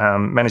rep.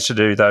 Managed to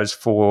do those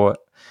 4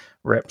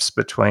 reps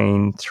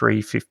between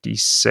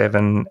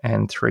 3:57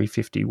 and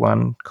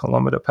 3:51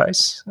 kilometre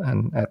pace,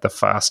 and at the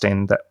fast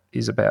end that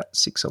is about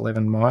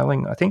 6:11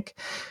 miling, I think.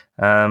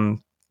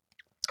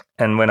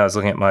 And when I was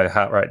looking at my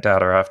heart rate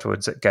data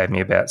afterwards, it gave me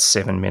about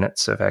 7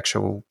 minutes of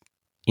actual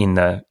in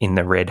the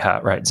red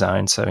heart rate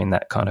zone. So in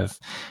that kind of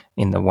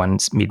in the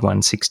mid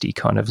 160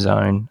 kind of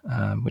zone,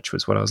 which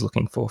was what I was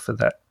looking for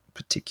that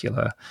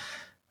particular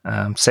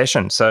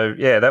session. So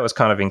yeah, that was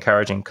kind of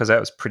encouraging, because that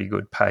was pretty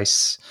good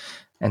pace,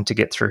 and to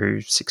get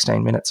through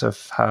 16 minutes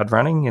of hard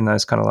running in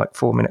those kind of like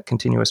 4-minute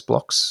continuous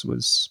blocks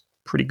was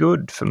pretty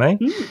good for me.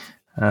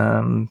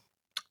 And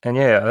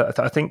yeah,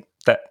 I think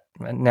that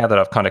now that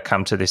I've kind of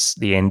come to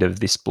the end of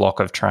this block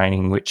of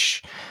training,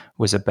 which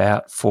was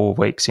about 4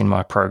 weeks in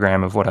my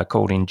program of what I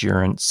called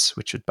endurance,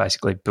 which was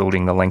basically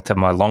building the length of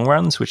my long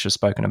runs, which I've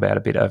spoken about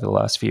a bit over the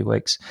last few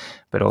weeks,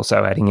 but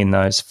also adding in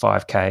those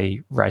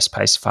 5K race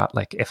pace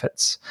fartlek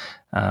efforts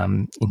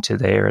into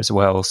there as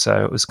well.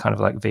 So it was kind of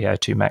like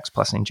VO2 max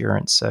plus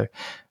endurance. So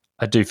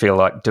I do feel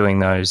like doing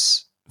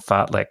those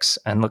fartleks,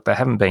 and look, they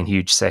haven't been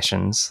huge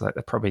sessions. Like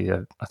they're probably,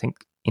 I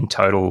think in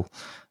total,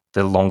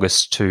 the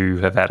longest 2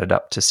 have added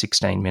up to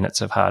 16 minutes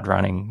of hard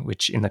running,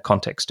 which in the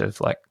context of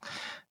like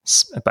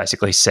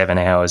basically 7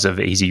 hours of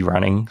easy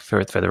running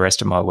for the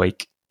rest of my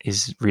week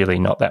is really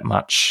not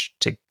much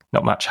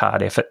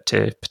hard effort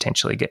to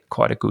potentially get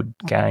quite a good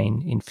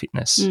gain in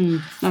fitness. No,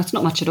 it's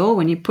not much at all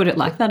when you put it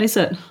like that, is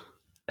it?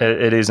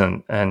 It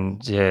isn't.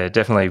 And yeah,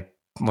 definitely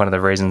one of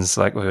the reasons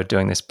like we were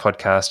doing this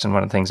podcast, and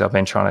one of the things I've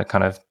been trying to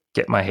kind of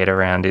get my head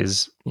around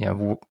is,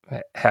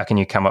 how can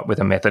you come up with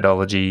a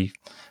methodology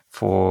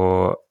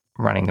for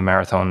running the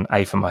marathon,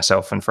 for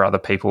myself and for other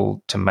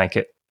people, to make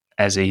it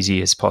as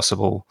easy as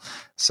possible.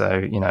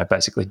 So,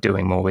 basically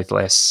doing more with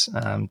less,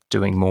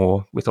 doing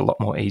more with a lot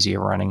more easier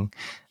running,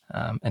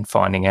 and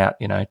finding out,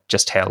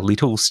 just how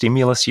little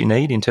stimulus you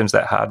need in terms of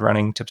that hard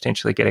running to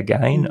potentially get a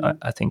gain.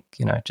 I think,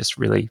 just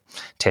really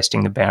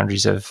testing the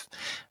boundaries of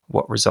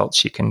what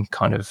results you can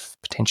kind of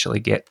potentially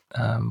get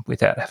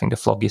without having to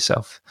flog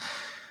yourself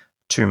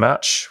too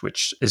much,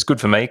 which is good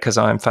for me because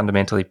I'm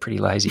fundamentally pretty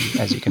lazy,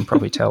 as you can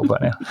probably tell by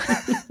now.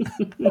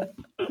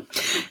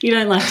 You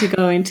don't like to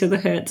go into the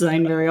hurt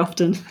zone very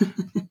often.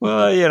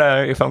 Well,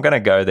 if I'm going to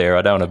go there,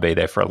 I don't want to be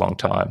there for a long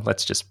time.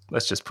 Let's just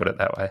put it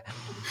that way.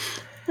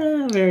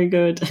 Oh, very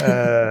good.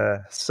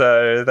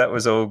 So that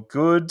was all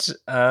good.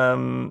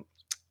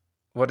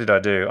 What did I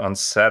do on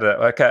Saturday?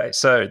 Okay,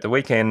 so the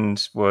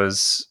weekend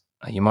was,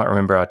 you might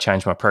remember I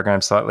changed my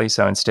program slightly.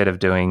 So instead of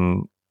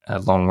doing a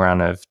long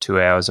run of 2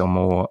 hours or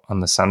more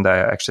on the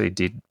Sunday, I actually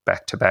did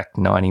back-to-back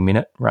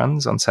 90-minute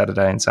runs on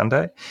Saturday and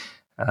Sunday.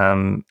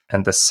 And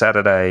the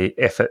Saturday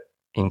effort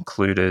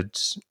included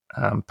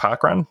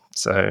parkrun.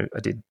 So I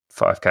did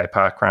 5K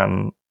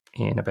parkrun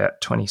in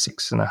about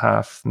 26 and a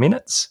half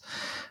minutes.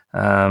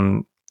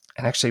 And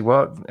actually,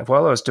 while I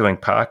was doing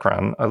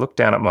parkrun, I looked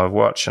down at my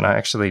watch and I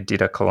actually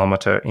did a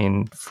kilometre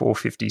in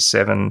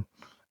 4:57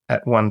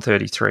 at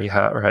 1:33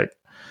 heart rate,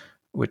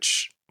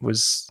 which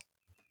was,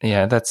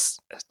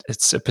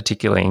 it's a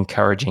particularly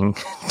encouraging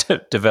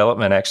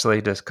development,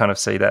 actually, to kind of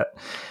see that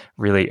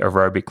really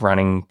aerobic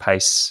running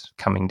pace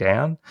coming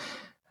down.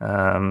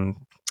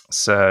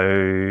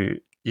 So,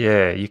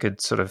 you could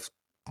sort of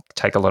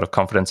take a lot of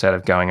confidence out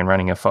of going and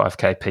running a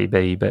 5K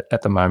PB, but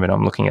at the moment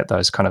I'm looking at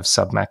those kind of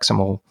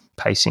sub-maximal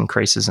pace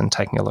increases and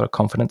taking a lot of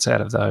confidence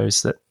out of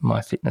those, that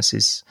my fitness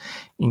is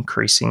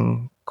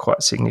increasing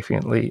quite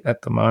significantly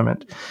at the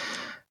moment.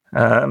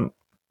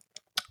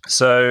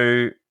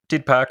 So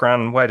did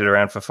parkrun, waited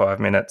around for 5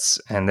 minutes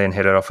and then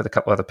headed off with a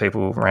couple other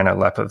people, ran a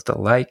lap of the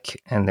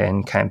lake and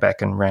then came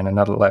back and ran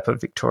another lap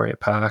of Victoria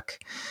Park,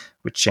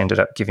 which ended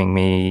up giving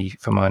me,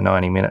 for my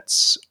 90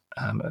 minutes,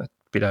 a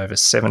bit over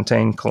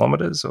 17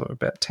 kilometres or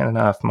about 10 and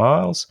a half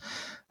miles.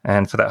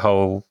 And for that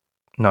whole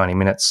 90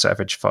 minutes,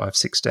 average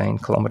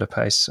 5:16 kilometre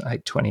pace,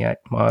 8:28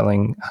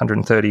 miling,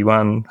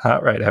 131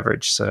 heart rate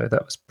average. So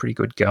that was pretty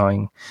good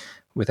going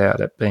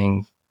without it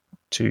being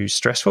too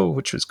stressful,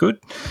 which was good.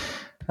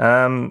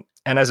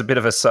 And as a bit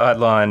of a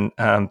sideline,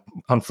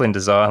 on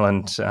Flinders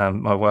Island,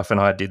 my wife and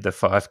I did the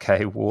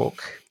 5K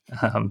walk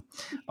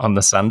on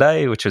the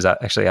Sunday, which was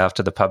actually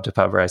after the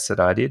pub-to-pub race that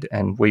I did,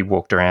 and we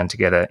walked around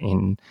together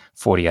in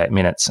 48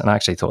 minutes, and I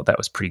actually thought that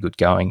was pretty good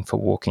going for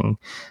walking.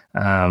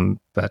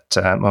 But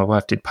my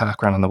wife did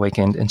parkrun on the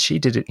weekend, and she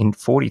did it in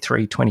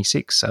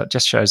 43:26, so it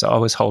just shows I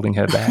was holding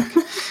her back.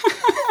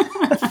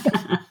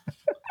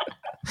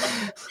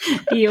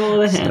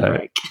 You're the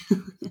handbrake.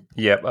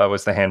 Yep, I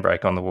was the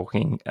handbrake on the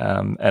walking,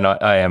 and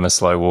I am a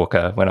slow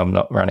walker. When I'm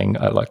not running,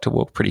 I like to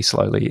walk pretty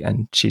slowly,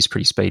 and she's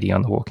pretty speedy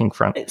on the walking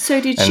front.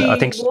 So did she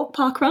walk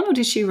parkrun or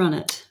did she run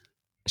it?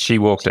 She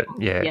walked it,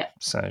 yeah.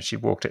 So she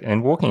walked it,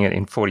 and walking it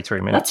in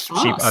 43 minutes.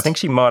 That's fast. I think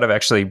she might have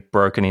actually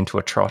broken into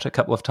a trot a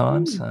couple of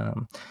times.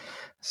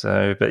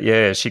 But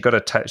yeah, she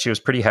got she was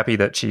pretty happy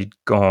that she'd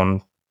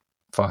gone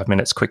 5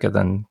 minutes quicker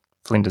than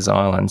Flinders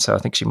Island, so I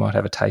think she might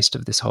have a taste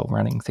of this whole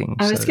running thing.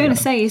 I was going to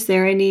say, is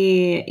there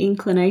any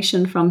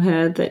inclination from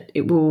her that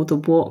the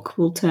walk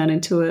will turn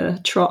into a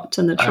trot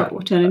and the trot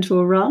will turn into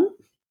a run?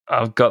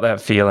 I've got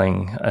that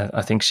feeling.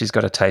 I think she's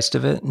got a taste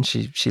of it, and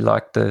she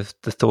liked the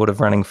thought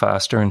of running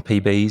faster and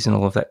PBs and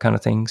all of that kind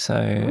of thing. So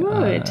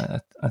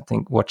I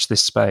think watch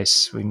this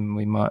space. We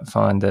might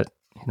find that,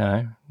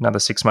 another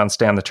 6 months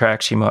down the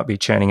track, she might be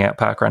churning out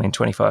parkrun in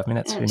 25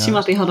 minutes. Who knows? She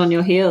might be hot on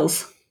your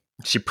heels.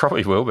 She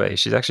probably will be.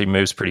 She actually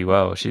moves pretty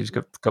well. She's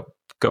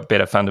got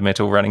better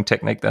fundamental running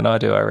technique than I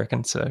do, I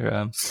reckon.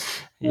 So,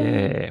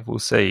 we'll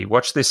see.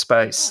 Watch this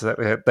space.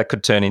 That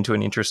could turn into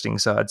an interesting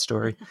side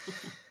story.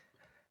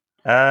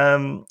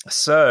 And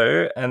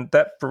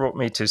that brought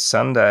me to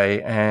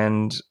Sunday,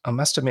 and I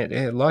must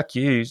admit, like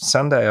you,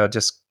 Sunday I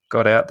just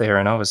got out there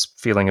and I was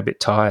feeling a bit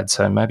tired.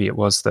 So maybe it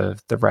was the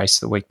race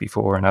the week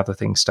before and other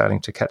things starting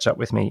to catch up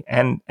with me,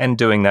 and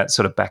doing that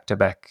sort of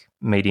back-to-back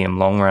medium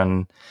long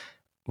run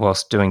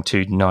whilst doing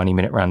 2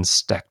 90-minute runs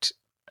stacked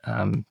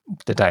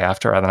the day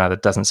after. I don't know,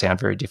 that doesn't sound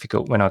very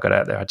difficult. When I got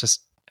out there,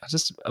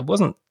 I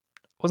wasn't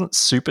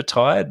super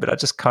tired, but I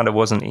just kind of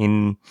wasn't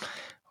in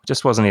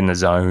the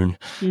zone.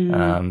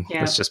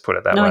 Let's just put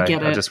it that way. I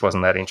get it. I just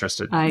wasn't that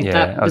interested.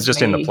 I was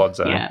just in the plod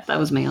zone. Yeah, that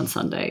was me on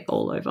Sunday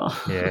all over.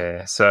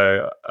 Yeah,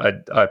 so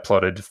I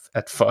plotted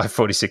at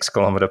 5:46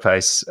 kilometre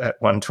pace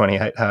at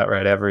 1:28 heart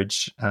rate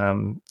average.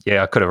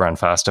 I could have run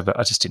faster, but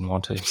I just didn't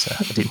want to, so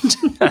I didn't.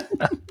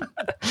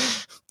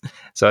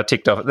 So I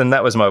ticked off. Then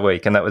that was my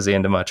week, and that was the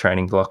end of my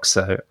training block.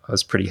 So I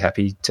was pretty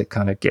happy to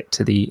kind of get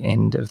to the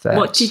end of that.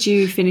 What did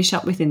you finish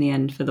up with in the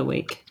end for the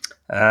week?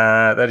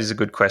 That is a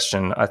good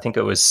question. I think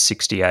it was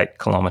 68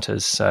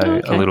 kilometres, so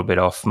a little bit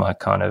off my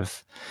kind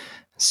of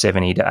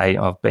 70 to 80.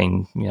 I've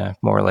been,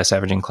 more or less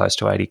averaging close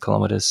to 80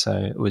 kilometres, so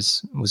it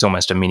was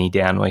almost a mini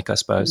down week, I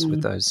suppose,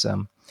 with those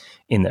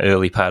in the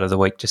early part of the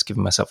week, just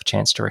giving myself a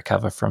chance to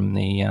recover from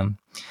the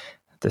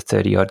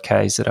 30-odd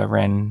Ks that I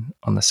ran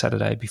on the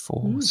Saturday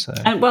before. So,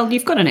 and well,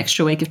 you've got an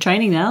extra week of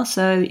training now,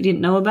 so you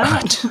didn't know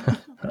about.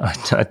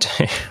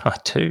 I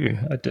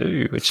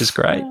do, which is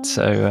great.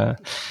 So,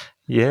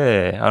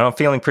 I'm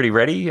feeling pretty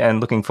ready and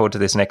looking forward to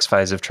this next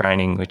phase of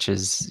training, which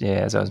is,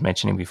 as I was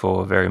mentioning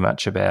before, very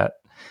much about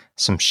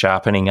some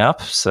sharpening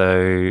up.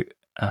 So,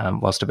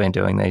 whilst I've been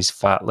doing these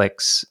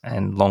fartleks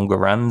and longer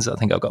runs, I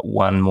think I've got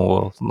one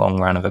more long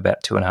run of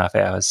about 2.5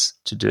 hours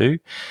to do.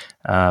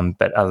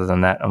 But other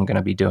than that, I'm going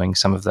to be doing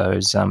some of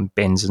those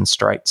bends and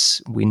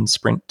straights wind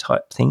sprint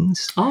type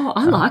things. Oh,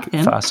 I like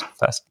them. Fast.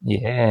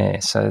 Yeah.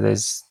 So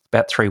there's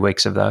about 3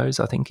 weeks of those,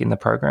 I think, in the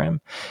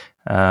program.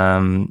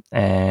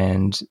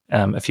 And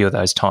a few of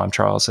those time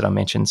trials that I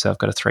mentioned. So I've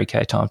got a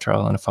 3K time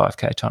trial and a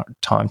 5K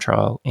time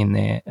trial in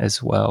there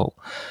as well.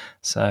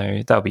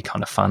 So that'll be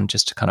kind of fun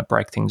just to kind of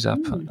break things up.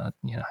 I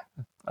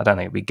don't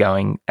think it'll be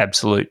going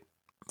absolute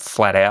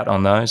flat out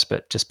on those,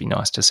 but just be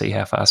nice to see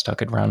how fast I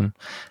could run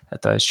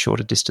at those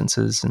shorter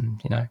distances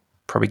and,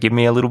 probably give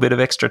me a little bit of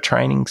extra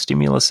training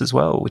stimulus as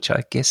well, which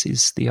I guess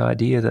is the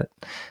idea that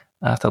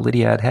Arthur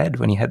Lydiard had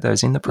when he had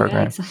those in the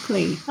program. Yeah,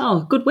 exactly.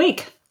 Oh, good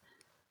week.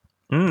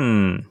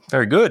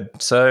 Very good.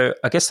 So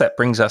I guess that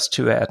brings us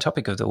to our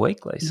topic of the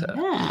week, Lisa.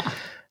 Yeah.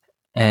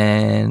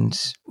 And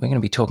we're going to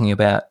be talking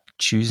about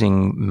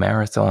choosing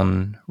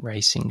marathon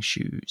racing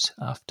shoes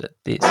after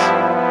this.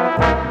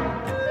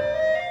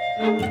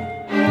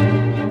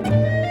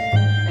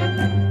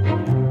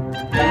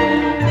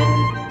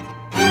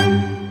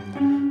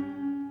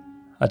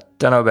 I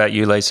don't know about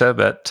you, Lisa,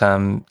 but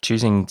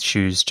choosing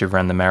shoes to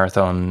run the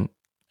marathon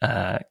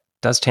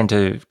does tend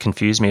to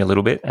confuse me a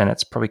little bit, and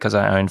it's probably because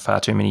I own far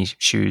too many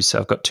shoes, so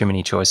I've got too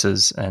many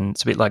choices, and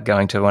it's a bit like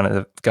going to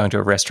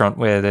a restaurant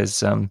where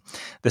there's a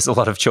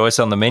lot of choice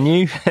on the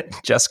menu. It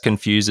just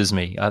confuses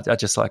me. I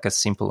just like a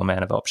simple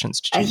amount of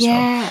options to choose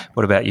from.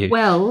 What about you?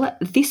 Well,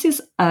 this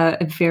is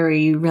a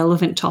very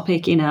relevant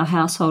topic in our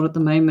household at the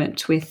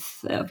moment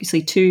with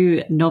obviously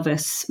 2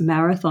 novice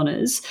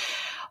marathoners.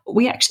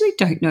 We actually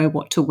don't know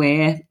what to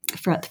wear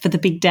for the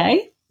big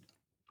day.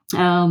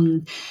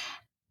 And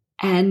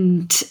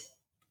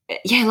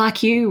yeah,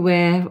 like you,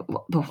 I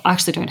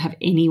actually don't have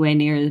anywhere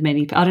near as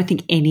many. I don't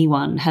think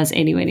anyone has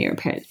anywhere near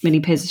many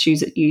pairs of shoes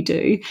that you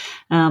do.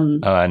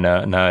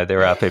 No,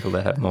 there are people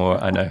that have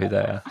more. I know who they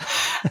are.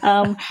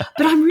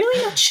 But I'm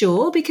really not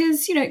sure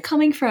because,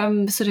 coming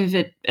from sort of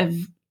a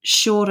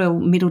shorter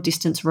middle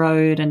distance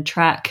road and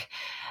track,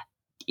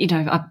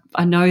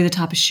 I know the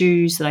type of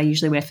shoes that I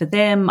usually wear for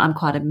them. I'm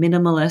quite a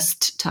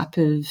minimalist type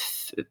of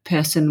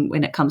person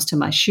when it comes to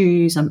my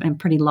shoes. I'm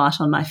pretty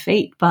light on my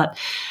feet, but,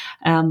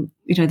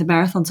 the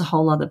marathon's a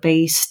whole other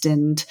beast,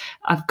 and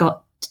I've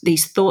got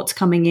these thoughts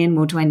coming in.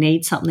 Well, do I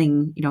need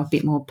something, a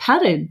bit more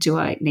padded? Do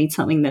I need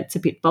something that's a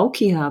bit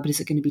bulkier, but is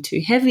it going to be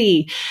too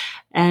heavy?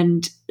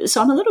 And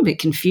so I'm a little bit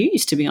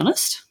confused, to be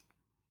honest.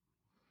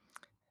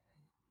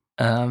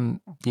 And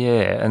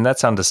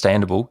that's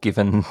understandable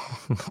given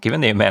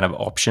the amount of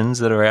options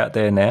that are out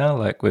there now.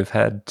 Like we've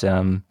had,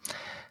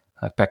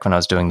 like back when I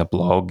was doing the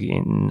blog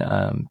in,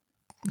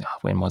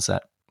 when was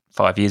that?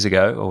 5 years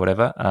ago or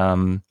whatever.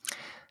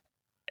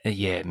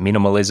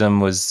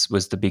 Minimalism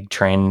was the big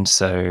trend.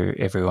 So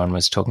everyone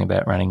was talking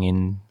about running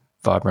in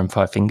Vibram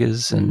 5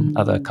 Fingers and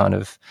other kind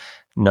of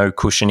no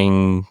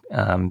cushioning,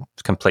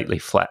 completely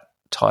flat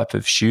type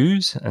of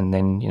shoes. And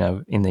then,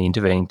 in the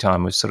intervening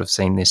time, we've sort of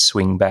seen this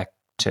swing back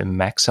to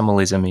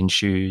maximalism in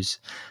shoes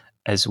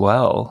as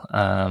well.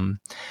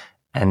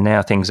 And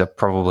now things are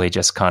probably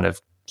just kind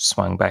of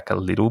swung back a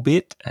little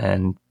bit,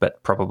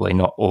 but probably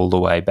not all the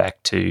way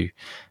back to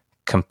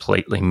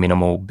completely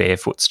minimal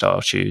barefoot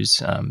style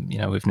shoes.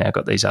 We've now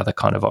got these other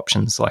kind of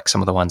options, like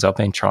some of the ones I've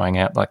been trying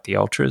out, like the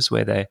Ultras,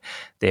 where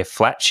they're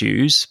flat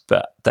shoes,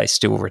 but they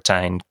still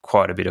retain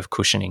quite a bit of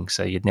cushioning.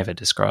 So you'd never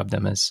describe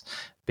them as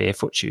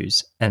barefoot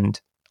shoes. And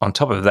on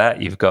top of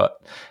that, you've got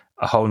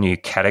a whole new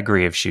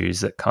category of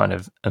shoes that kind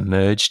of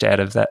emerged out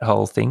of that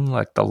whole thing,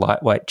 like the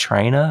lightweight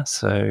trainer.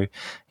 So,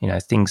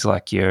 things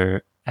like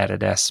your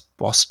Adidas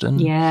Boston.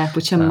 Yeah,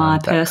 which are my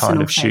personal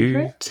kind of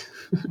favourite.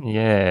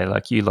 Yeah,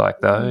 like you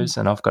like those,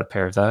 and I've got a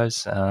pair of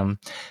those. And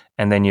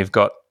then you've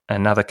got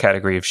another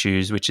category of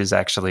shoes, which is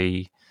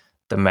actually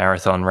the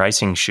marathon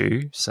racing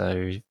shoe.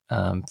 So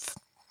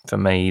for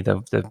me,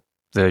 the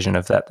version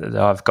of that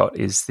I've got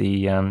is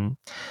the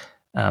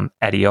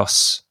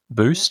Adios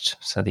Boost,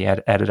 so the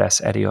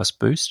Adidas Adios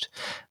Boost.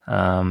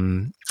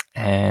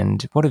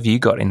 And what have you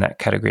got in that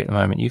category at the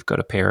moment? You've got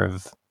a pair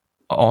of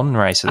On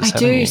races, I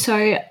do. you?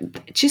 So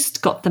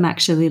just got them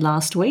actually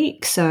last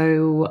week.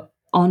 So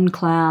On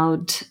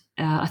Cloud,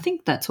 I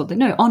think that's what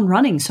On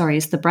Running,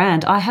 is the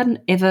brand. I hadn't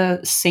ever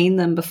seen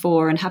them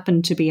before and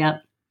happened to be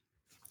at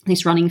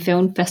this running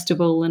film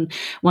festival, and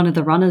one of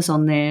the runners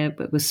on there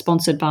was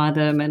sponsored by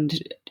them, and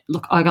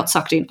look, I got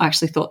sucked in. I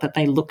actually thought that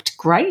they looked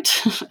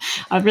great.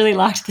 I really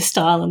liked the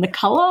style and the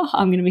colour.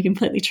 I'm going to be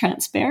completely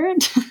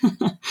transparent.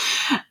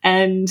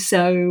 And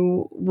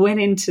so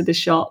went into the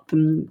shop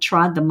and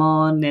tried them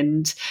on,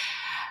 and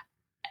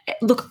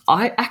Look,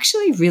 I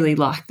actually really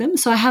like them.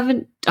 So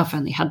I've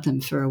only had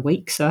them for a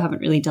week, so I haven't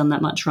really done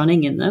that much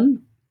running in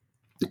them.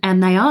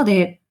 And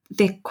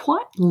they're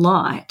quite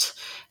light,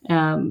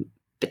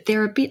 but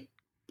they're a bit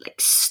like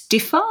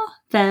stiffer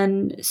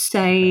than,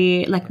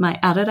 say, like my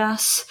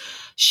Adidas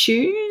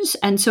shoes.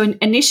 And so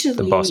initially,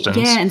 The Bostons.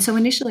 and so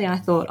initially I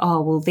thought,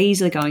 oh, well,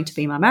 these are going to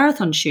be my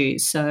marathon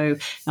shoes. So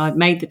I'd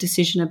made the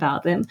decision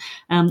about them.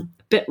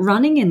 But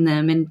running in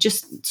them, and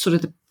just sort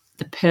of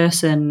the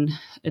person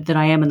that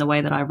I am and the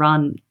way that I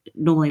run,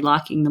 normally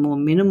liking the more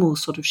minimal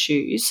sort of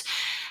shoes,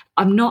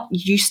 I'm not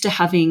used to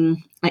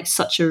having like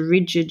such a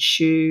rigid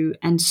shoe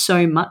and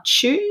so much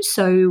shoe.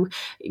 So,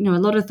 a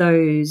lot of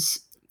those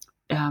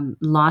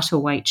lighter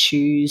weight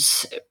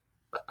shoes,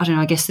 I don't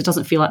know, I guess it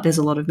doesn't feel like there's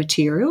a lot of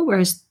material,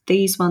 whereas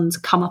these ones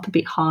come up a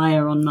bit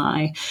higher on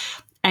my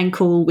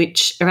ankle,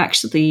 which are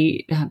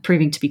actually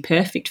proving to be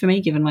perfect for me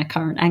given my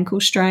current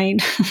ankle strain.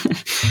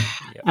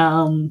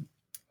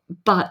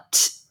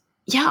 But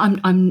yeah,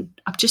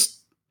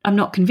 I'm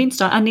not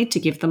convinced. I need to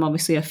give them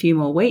obviously a few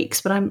more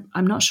weeks, but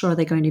I'm not sure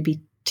they're going to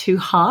be too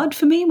hard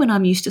for me when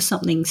I'm used to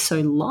something so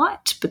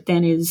light. But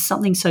then is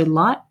something so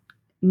light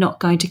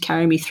not going to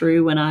carry me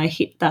through when I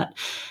hit that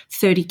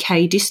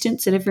 30K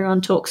distance that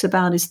everyone talks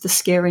about is the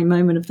scary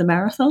moment of the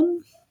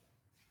marathon?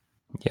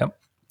 Yep.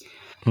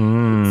 So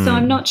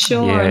I'm not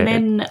sure. Yeah. And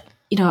then,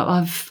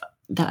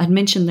 I'd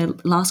mentioned the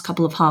last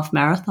couple of half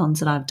marathons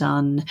that I've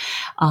done,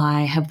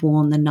 I have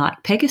worn the Nike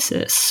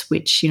Pegasus,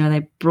 which,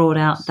 they brought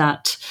out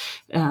that,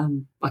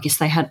 I guess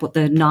they had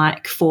the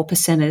Nike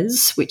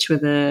 4%ers, which were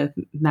the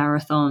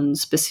marathon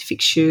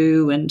specific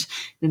shoe. And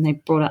then they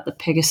brought out the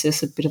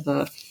Pegasus, a bit of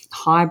a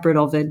hybrid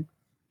of it.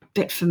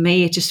 But for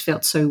me, it just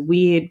felt so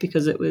weird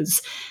because it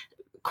was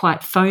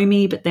quite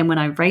foamy. But then when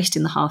I raced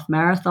in the half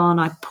marathon,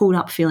 I pulled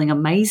up feeling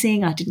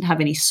amazing. I didn't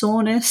have any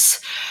soreness.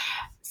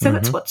 So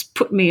that's what's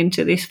put me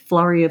into this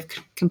flurry of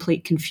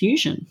complete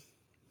confusion.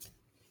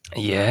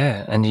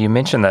 Yeah, and you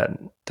mentioned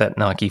that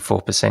Nike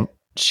 4%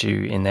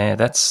 shoe in there.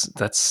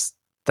 That's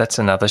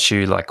another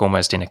shoe like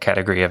almost in a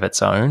category of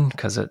its own,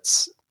 because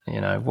it's,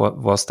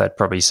 whilst they'd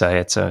probably say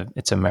it's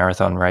a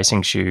marathon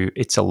racing shoe,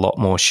 it's a lot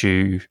more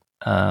shoe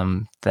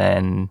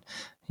than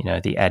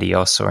the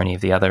Adios or any of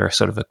the other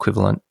sort of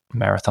equivalent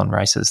marathon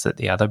races that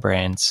the other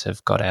brands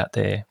have got out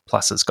there.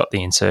 Plus, it's got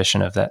the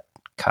insertion of that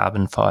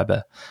carbon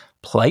fiber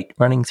plate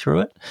running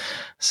through it.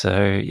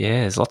 So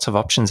yeah, there's lots of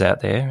options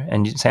out there,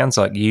 and it sounds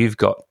like you've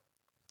got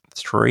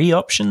 3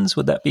 options.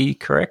 Would that be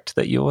correct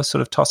that you're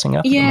sort of tossing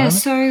up? Yeah,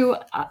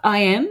 so I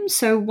am.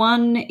 So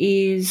one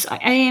is I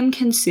am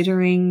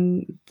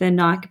considering the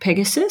Nike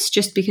Pegasus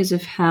just because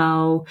of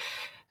how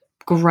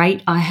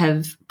great I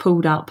have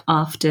pulled up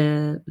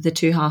after the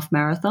 2 half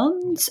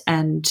marathons,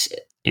 and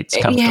it's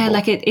comfortable. Yeah,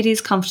 like it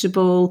is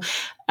comfortable.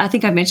 I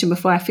think I mentioned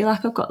before, I feel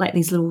like I've got like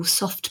these little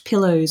soft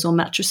pillows or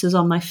mattresses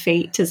on my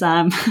feet as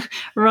I'm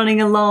running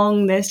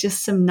along. There's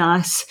just some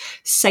nice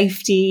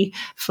safety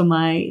for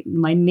my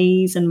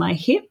knees and my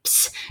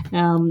hips.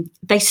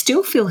 They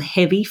still feel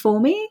heavy for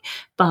me,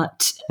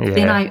 but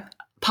then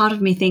part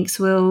of me thinks,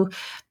 well,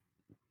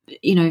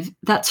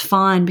 that's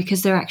fine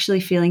because they're actually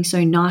feeling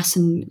so nice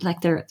and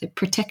like they're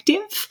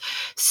protective.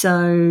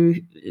 So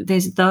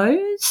there's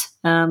those.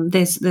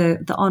 There's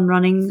the On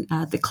Running,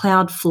 the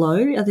Cloud Flow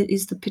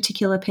is the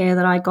particular pair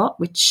that I got,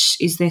 which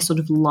is their sort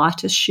of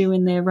lightest shoe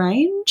in their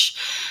range.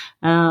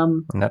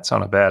 And that's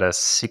on about a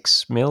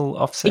 6 mil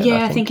offset.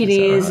 Yeah, I think it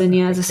is. Right?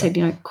 And as I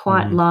said,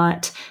 quite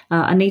light.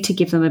 I need to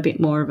give them a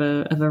bit more of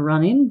a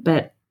run in,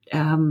 but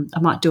I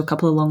might do a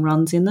couple of long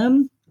runs in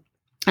them.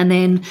 And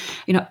then,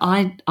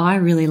 I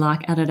really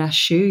like Adidas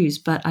shoes,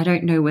 but I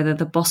don't know whether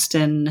the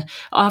Boston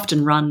 – I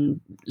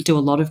often do a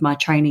lot of my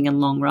training and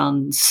long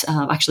runs.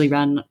 Actually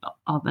ran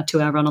a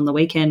 2-hour run on the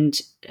weekend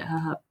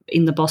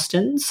in the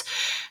Bostons,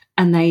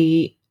 and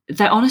they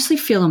honestly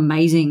feel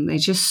amazing. They're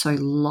just so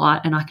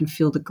light and I can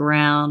feel the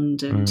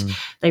ground, and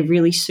they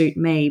really suit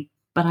me.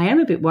 But I am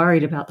a bit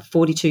worried about the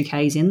 42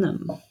 Ks in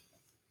them.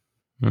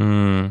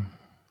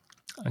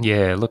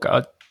 Yeah, look,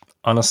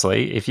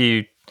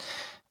 honestly,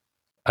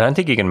 I don't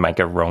think you can make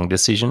a wrong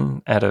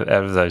decision out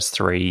of those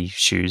 3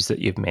 shoes that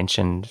you've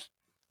mentioned.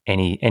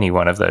 Any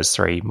one of those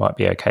 3 might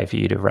be okay for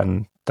you to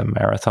run the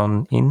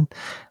marathon in.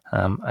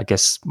 I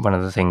guess one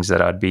of the things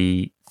that I'd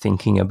be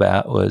thinking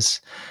about was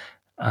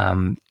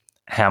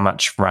how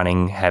much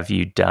running have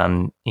you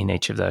done in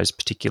each of those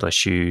particular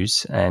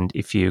shoes? And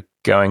if you're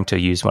going to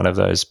use one of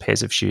those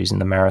pairs of shoes in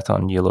the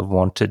marathon, you'll have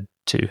wanted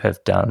to have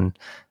done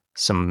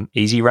some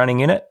easy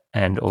running in it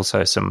and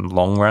also some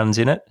long runs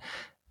in it,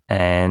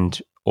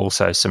 and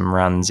also some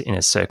runs in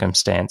a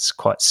circumstance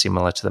quite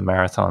similar to the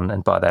marathon,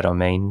 and by that I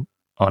mean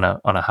on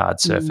a hard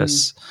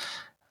surface.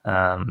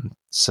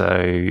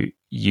 So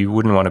you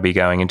wouldn't want to be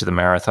going into the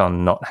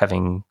marathon not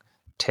having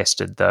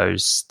tested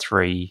those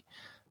 3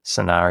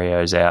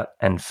 scenarios out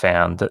and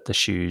found that the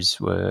shoes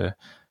were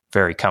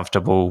very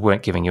comfortable,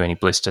 weren't giving you any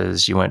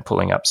blisters, you weren't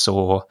pulling up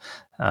sore,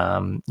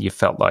 you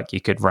felt like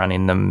you could run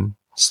in them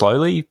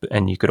slowly,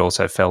 and you could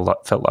also felt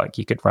like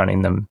you could run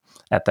in them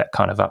at that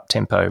kind of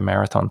up-tempo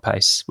marathon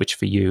pace, which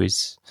for you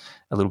is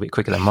a little bit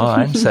quicker than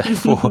mine, so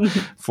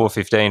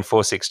 4:15,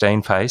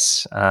 4:16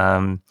 pace.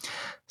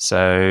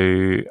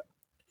 So,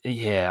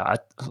 yeah,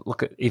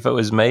 if it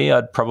was me,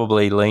 I'd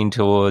probably lean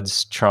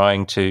towards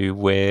trying to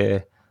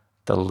wear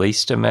the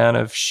least amount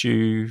of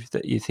shoe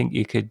that you think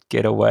you could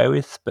get away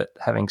with. But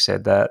having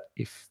said that,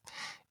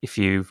 if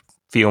you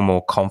feel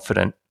more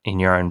confident in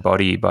your own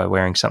body by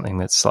wearing something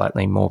that's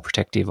slightly more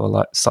protective or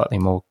like slightly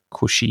more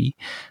cushy,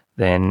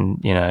 then,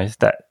 you know,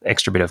 that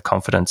extra bit of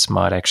confidence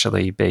might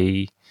actually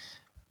be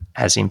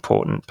as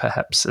important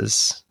perhaps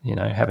as, you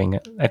know, having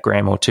a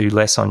gram or two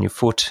less on your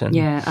foot. And,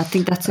 yeah, I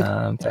think that's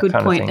a good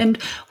point. And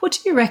what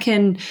do you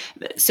reckon?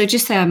 So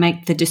just say I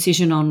make the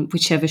decision on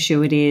whichever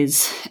shoe it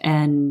is,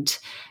 and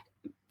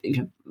you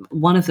know,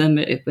 one of them,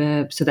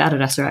 so the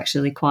Adidas are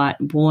actually quite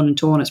worn and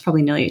torn. It's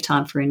probably nearly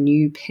time for a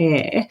new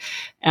pair.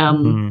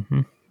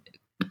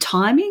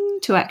 Timing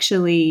to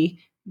actually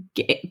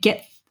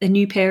get a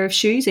new pair of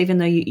shoes, even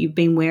though you've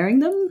been wearing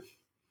them?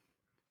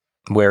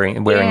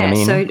 Wearing them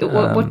in.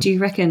 So what do you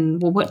reckon?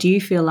 Well, what do you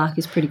feel like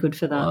is pretty good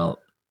for that? Well,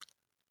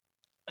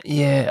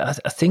 yeah,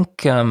 I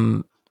think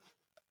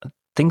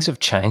things have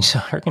changed.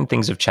 I reckon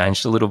things have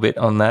changed a little bit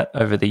on that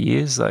over the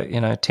years. Like,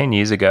 you know, 10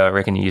 years ago, I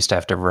reckon you used to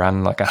have to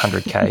run like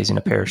 100 Ks in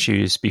a pair of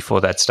shoes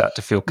before they'd start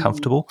to feel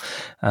comfortable.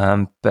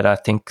 But I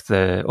think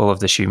all of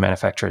the shoe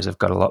manufacturers have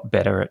got a lot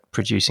better at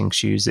producing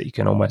shoes that you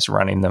can almost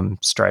run in them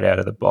straight out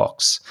of the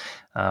box.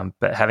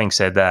 But having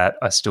said that,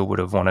 I still would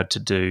have wanted to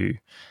do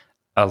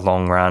a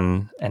long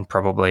run and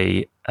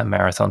probably a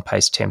marathon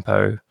pace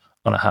tempo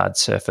on a hard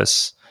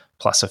surface,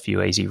 plus a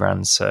few easy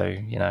runs. So,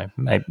 you know,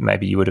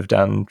 maybe you would have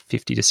done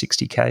 50 to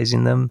 60 Ks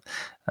in them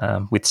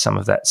with some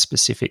of that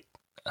specific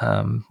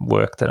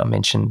work that I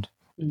mentioned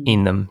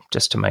in them,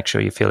 just to make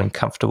sure you're feeling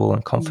comfortable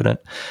and confident.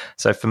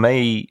 So for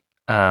me,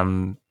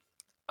 I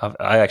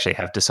actually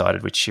have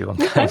decided which shoe I'm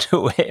going to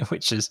wear,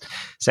 which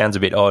sounds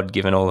a bit odd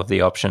given all of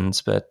the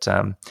options, but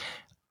I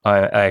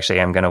actually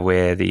am going to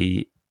wear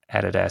the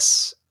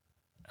Adidas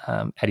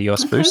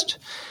Adios Boost,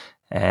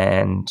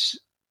 and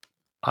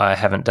I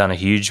haven't done a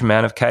huge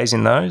amount of Ks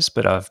in those,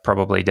 but I've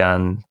probably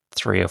done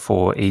 3 or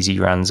 4 easy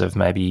runs of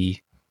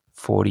maybe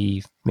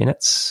 40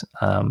 minutes.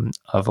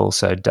 I've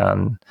also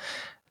done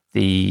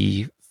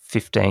the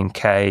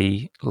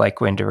 15K Lake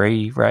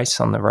Wendouree race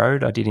on the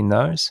road. I did in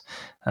those.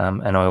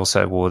 And I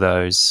also wore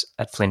those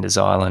at Flinders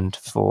Island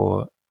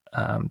for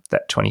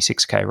that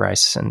 26K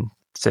race and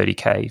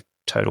 30K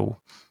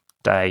total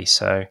day.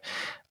 So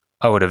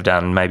I would have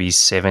done maybe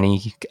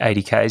 70,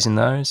 80 Ks in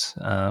those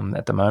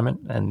at the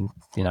moment. And,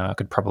 you know, I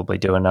could probably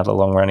do another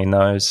long run in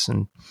those,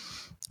 and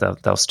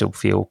they'll still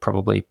feel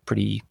probably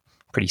pretty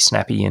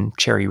snappy and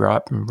cherry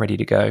ripe and ready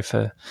to go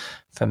for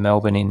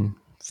Melbourne in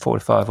 4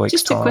 to 5 weeks'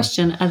 Just time. a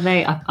question, are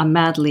they, I'm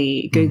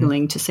madly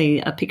Googling to see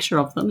a picture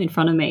of them in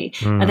front of me.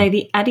 Are they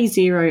the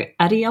Adizero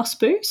Adios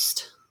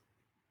Boost?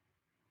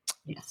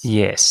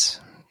 Yes.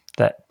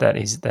 That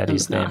is them.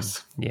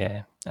 Nice.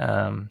 Yeah.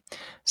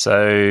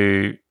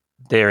 So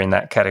they're in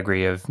that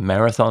category of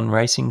marathon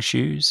racing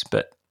shoes,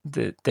 but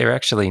they're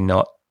actually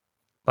not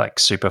like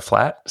super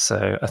flat.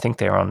 So I think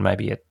they're on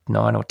maybe a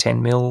 9 or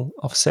 10 mil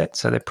offset.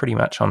 So they're pretty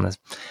much on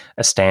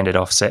a standard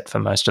offset for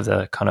most of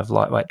the kind of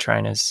lightweight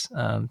trainers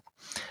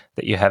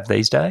that you have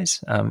these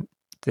days.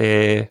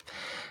 They're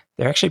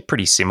actually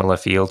pretty similar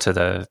feel to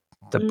the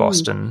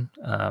Boston,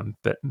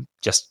 but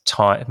just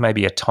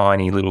maybe a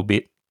tiny little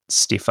bit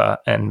stiffer,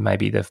 and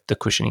maybe the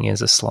cushioning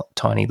is a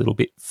tiny little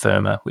bit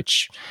firmer,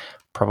 which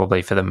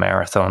probably for the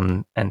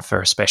marathon and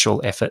for a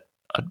special effort,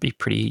 I'd be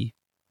pretty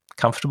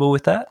comfortable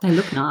with that. They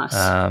look nice.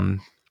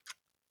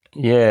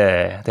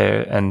 Yeah,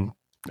 and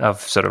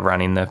I've sort of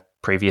run in the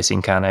previous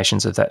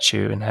incarnations of that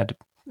shoe and had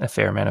a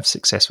fair amount of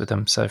success with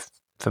them. So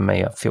for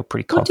me, I feel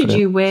pretty confident. What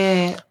did you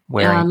wear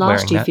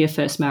last year that. for your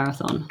first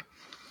marathon?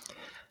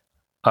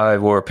 I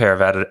wore a pair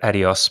of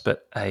Adios,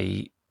 but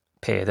a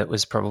pair that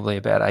was probably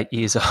about 8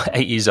 years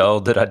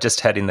old that I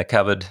just had in the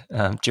cupboard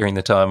during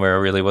the time where I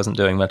really wasn't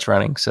doing much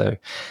running. So,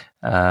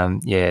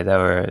 they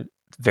were a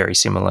very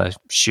similar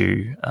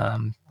shoe,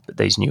 but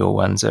these newer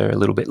ones are a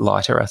little bit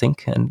lighter, I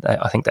think, and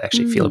I think they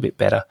actually feel a bit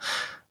better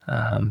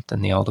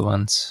than the older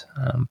ones.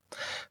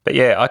 But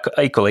yeah,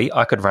 I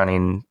could run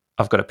in.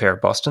 I've got a pair of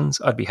Bostons.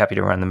 I'd be happy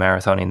to run the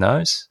marathon in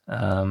those.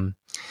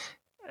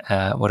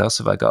 What else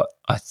have I got?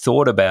 I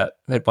thought about,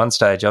 at one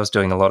stage I was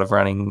doing a lot of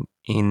running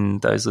in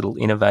those little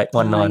Innovate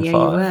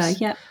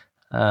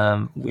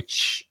 195s,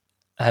 which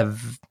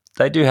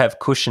they do have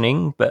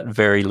cushioning, but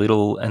very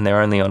little, and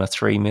they're only on a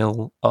 3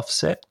 mil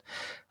offset.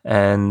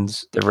 And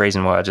the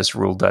reason why I just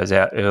ruled those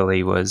out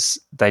early was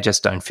they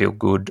just don't feel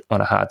good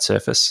on a hard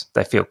surface.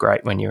 They feel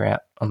great when you're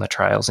out on the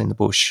trails in the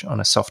bush on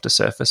a softer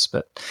surface,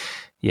 but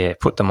yeah,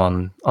 put them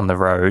on the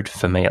road,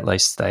 for me at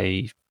least,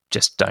 they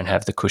just don't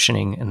have the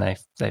cushioning, and they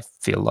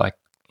feel like,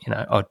 you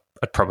know,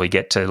 I'd probably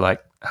get to like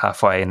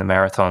halfway in the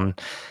marathon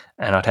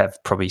and I'd have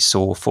probably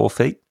sore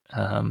forefeet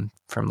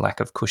from lack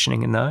of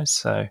cushioning in those.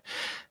 So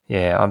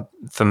yeah,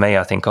 for me,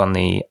 I think on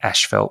the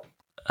asphalt,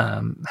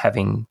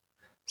 having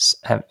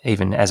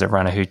even as a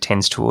runner who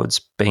tends towards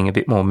being a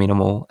bit more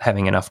minimal,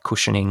 having enough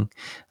cushioning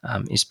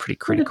is pretty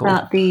critical. What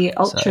about the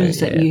ultras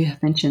that you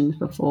have mentioned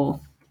before?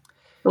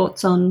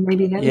 Thoughts on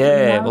maybe them?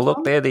 Yeah, well,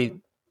 look,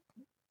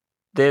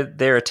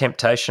 they're a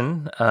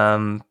temptation,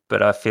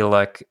 but I feel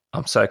like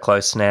I'm so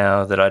close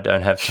now that I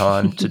don't have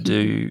time to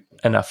do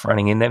enough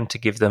running in them to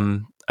give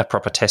them a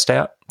proper test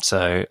out.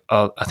 So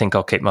I think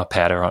I'll keep my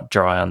powder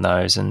dry on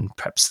those, and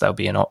perhaps they'll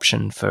be an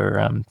option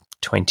for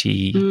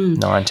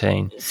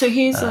 2019. So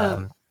here's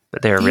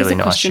but they're a really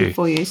nice shoe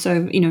for you. So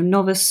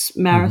novice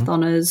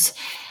marathoners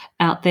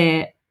out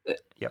there,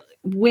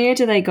 where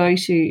do they go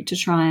to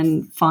try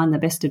and find the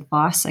best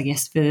advice, I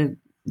guess, for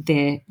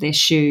their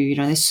shoe?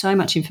 There's so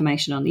much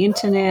information on the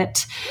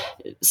internet.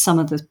 Some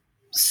of the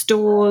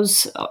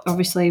stores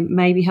obviously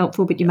may be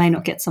helpful, but you may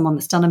not get someone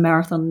that's done a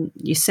marathon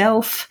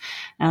yourself.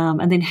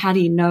 And then how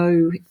do you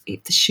know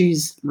if the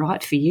shoe's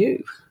right for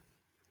you?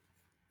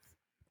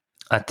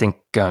 I think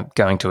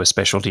going to a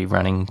specialty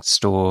running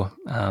store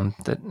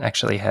that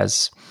actually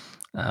has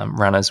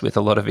runners with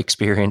a lot of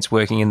experience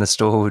working in the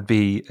store would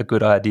be a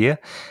good idea.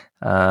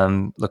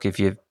 Look, if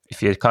you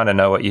kind of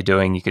know what you're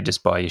doing, you could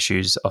just buy your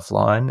shoes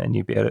offline and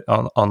you'd be able to,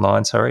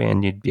 online,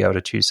 and you'd be able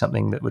to choose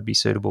something that would be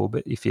suitable.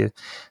 But if you're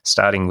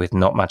starting with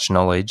not much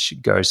knowledge,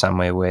 go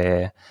somewhere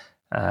where,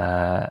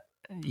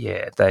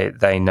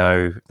 they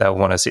know they'll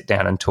want to sit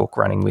down and talk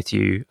running with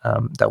you.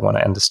 They'll want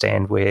to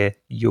understand where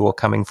you're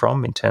coming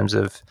from in terms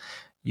of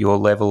your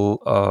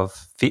level of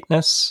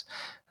fitness,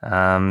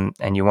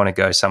 and you want to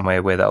go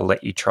somewhere where they'll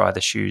let you try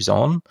the shoes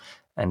on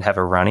and have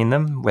a run in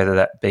them, whether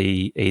that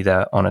be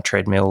either on a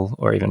treadmill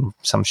or even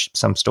some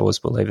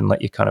stores will even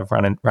let you kind of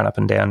run up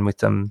and down with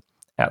them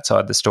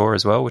outside the store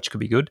as well, which could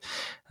be good.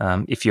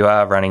 If you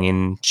are running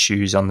in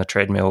shoes on the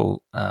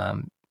treadmill,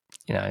 the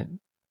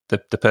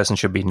person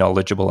should be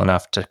knowledgeable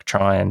enough to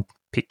try and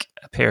pick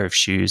a pair of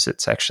shoes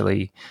that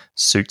actually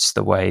suits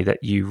the way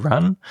that you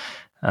run.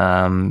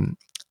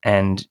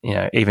 And,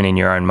 even in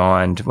your own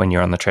mind, when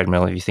you're on the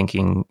treadmill, if you're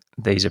thinking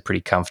these are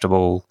pretty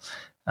comfortable,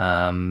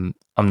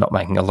 I'm not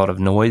making a lot of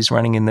noise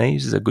running in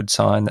these, is a good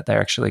sign that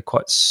they're actually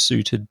quite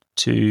suited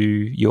to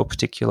your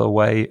particular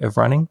way of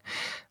running.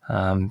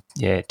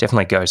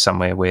 Definitely go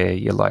somewhere where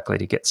you're likely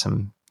to get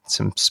some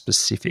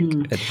specific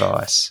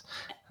advice.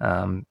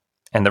 And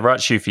the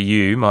right shoe for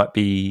you might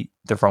be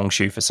the wrong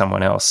shoe for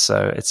someone else.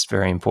 So it's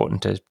very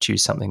important to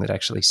choose something that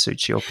actually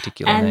suits your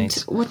particular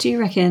needs. And what do you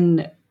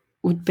reckon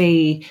would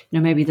be,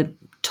 maybe the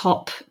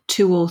top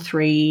 2 or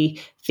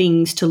 3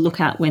 things to look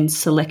at when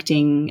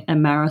selecting a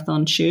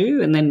marathon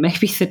shoe, and then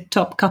maybe the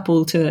top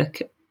couple to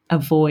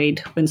avoid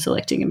when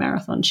selecting a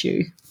marathon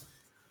shoe?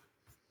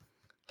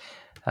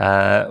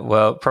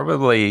 Well,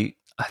 probably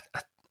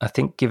I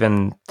think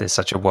given there's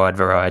such a wide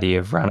variety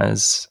of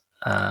runners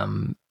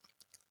out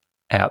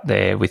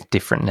there with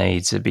different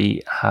needs, it'd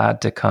be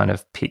hard to kind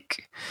of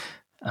pick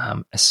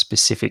a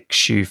specific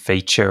shoe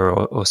feature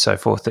or so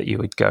forth that you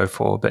would go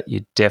for, but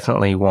you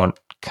definitely want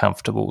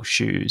comfortable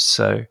shoes.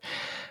 So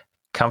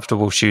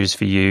comfortable shoes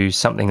for you,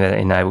 something that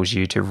enables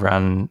you to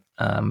run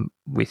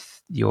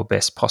with your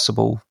best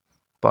possible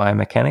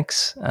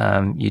biomechanics.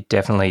 You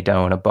definitely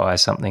don't want to buy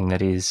something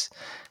that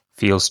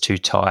feels too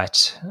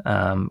tight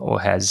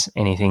or has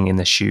anything in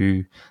the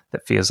shoe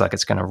that feels like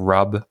it's going to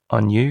rub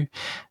on you,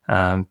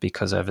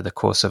 because over the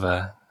course of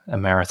a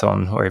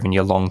marathon or even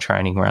your long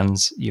training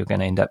runs, you're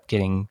going to end up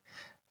getting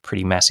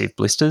pretty massive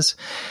blisters.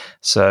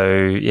 So,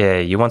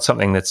 you want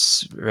something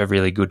that's a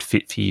really good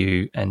fit for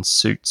you and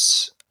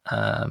suits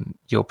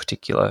your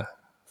particular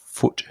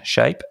foot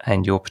shape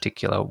and your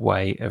particular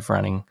way of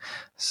running.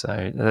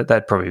 So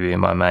that'd probably be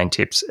my main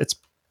tips. It's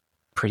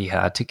pretty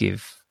hard to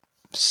give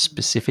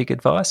specific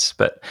advice,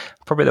 but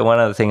probably the one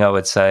other thing I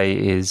would say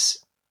is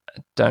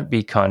don't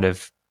be kind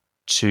of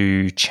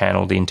too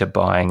channeled into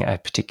buying a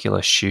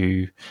particular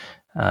shoe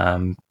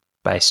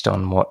based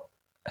on what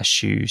a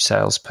shoe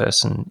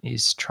salesperson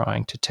is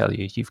trying to tell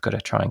you. You've got to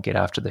try and get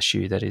after the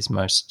shoe that is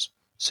most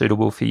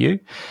suitable for you.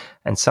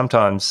 And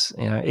sometimes,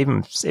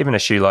 even a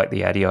shoe like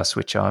the Adios,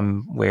 which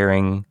I'm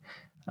wearing,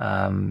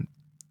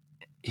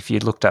 if you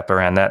looked up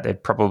around that,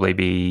 there'd probably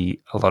be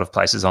a lot of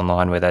places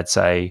online where they'd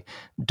say,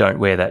 don't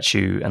wear that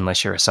shoe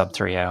unless you're a sub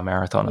 3-hour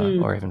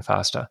marathoner or even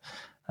faster.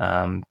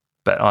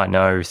 But I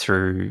know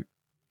through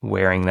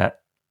wearing that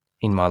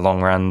in my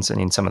long runs and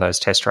in some of those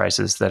test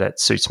races that it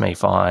suits me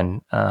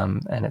fine,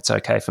 and it's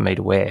okay for me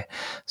to wear.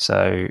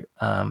 So,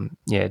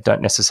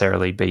 don't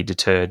necessarily be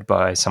deterred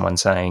by someone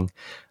saying,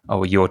 oh,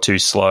 well, you're too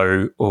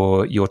slow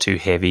or you're too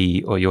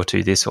heavy or you're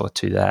too this or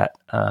too that.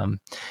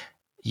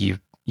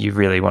 You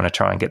really want to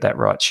try and get that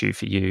right shoe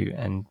for you,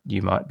 and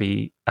you might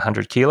be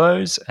 100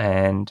 kilos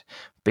and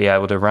be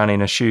able to run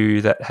in a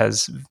shoe that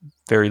has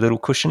very little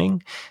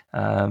cushioning.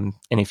 And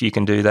if you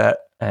can do that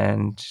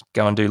and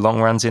go and do long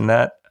runs in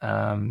that,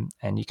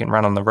 and you can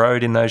run on the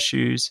road in those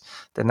shoes,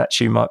 then that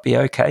shoe might be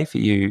okay for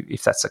you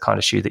if that's the kind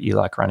of shoe that you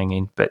like running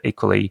in. But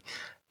equally,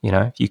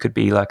 you could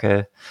be like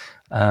a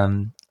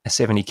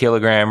 70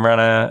 kilogram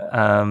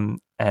runner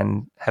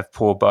and have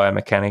poor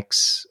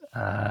biomechanics,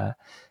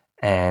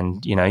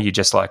 and you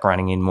just like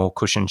running in more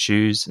cushioned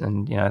shoes,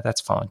 and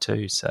that's fine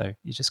too. So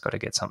you just got to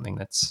get something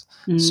that's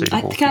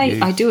suitable for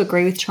you. I do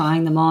agree with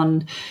trying them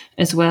on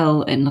as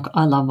well. And look,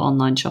 I love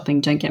online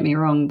shopping, don't get me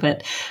wrong,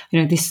 but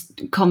this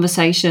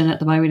conversation at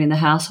the moment in the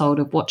household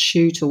of what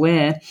shoe to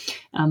wear.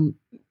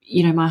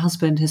 My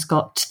husband has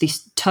got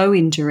this toe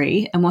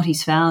injury, and what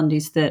he's found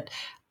is that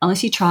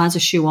unless he tries a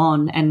shoe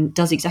on and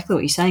does exactly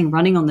what you're saying,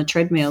 running on the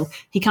treadmill,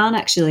 he can't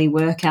actually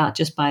work out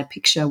just by a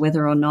picture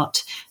whether or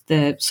not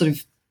the sort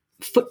of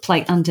foot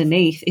plate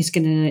underneath is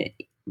going to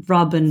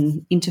rub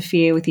and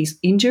interfere with his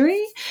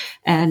injury.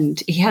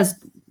 And he has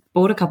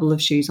bought a couple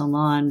of shoes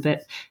online,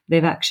 but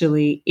they've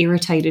actually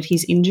irritated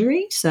his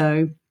injury.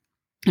 So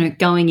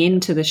going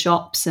into the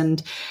shops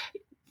and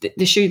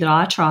the shoe that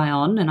I try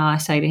on, and I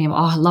say to him,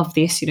 I love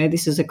this,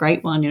 this is a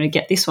great one,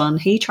 get this one.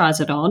 He tries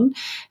it on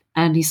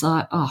and he's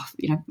like,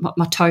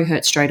 my toe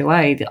hurts straight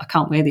away. I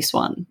can't wear this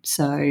one.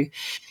 So,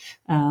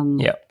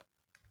 yeah,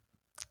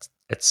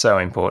 it's so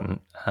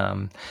important.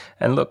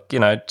 And look,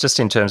 just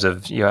in terms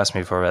of, you asked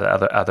me for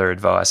other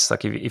advice,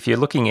 like if you're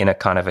looking in a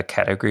kind of a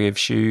category of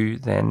shoe,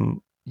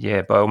 then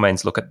yeah, by all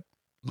means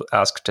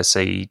ask to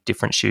see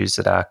different shoes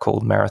that are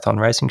called marathon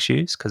racing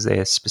shoes, because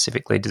they're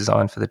specifically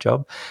designed for the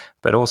job,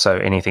 but also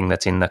anything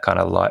that's in the kind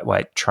of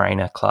lightweight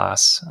trainer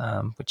class,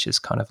 which is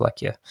kind of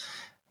like your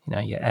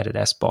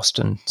Adidas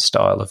Boston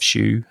style of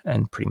shoe,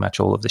 and pretty much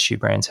all of the shoe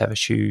brands have a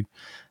shoe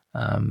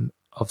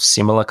of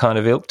similar kind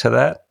of ilk to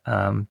that.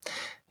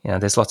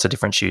 There's lots of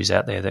different shoes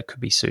out there that could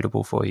be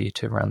suitable for you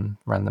to run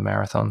the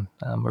marathon.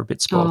 We're a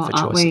bit spoiled for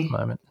choice at the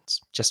moment. It's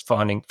just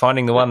finding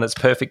the one that's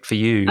perfect for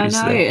you is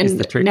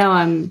the trick. Now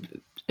I'm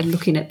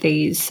looking at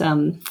these,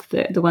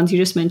 the ones you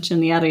just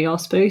mentioned, the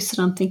Adios Boost,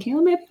 and I'm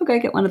thinking, maybe I'll go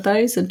get one of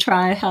those and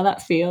try how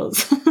that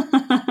feels.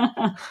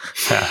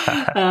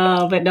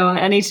 But no,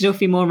 I need to do a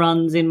few more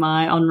runs in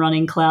my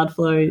on-running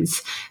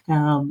Cloudflows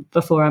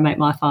before I make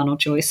my final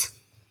choice.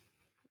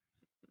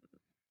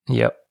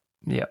 Yep.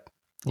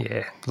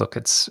 Yeah, look,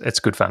 it's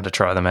good fun to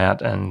try them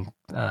out, and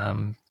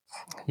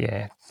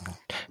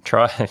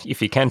try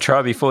if you can.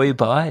 Try before you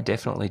buy.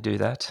 Definitely do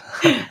that.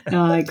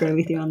 No, I agree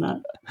with you on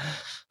that.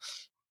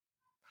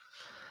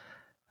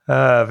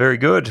 Very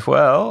good.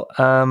 Well,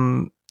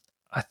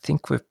 I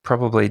think we've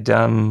probably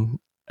done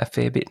a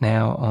fair bit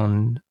now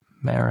on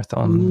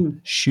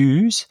marathon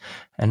shoes,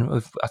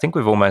 and I think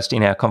we've almost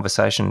in our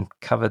conversation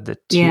covered the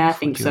tip. Yeah, I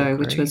think so.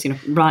 Which was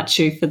right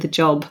shoe for the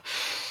job.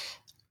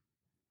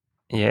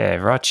 Yeah,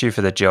 right shoe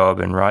for the job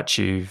and right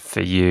shoe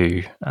for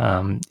you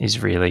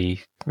is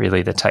really,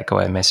 really the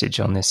takeaway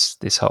message on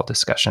this whole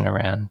discussion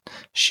around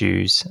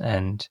shoes.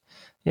 And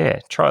yeah,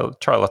 try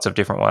lots of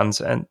different ones.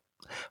 And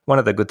one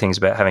of the good things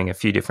about having a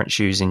few different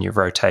shoes in your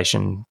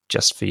rotation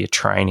just for your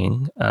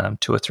training,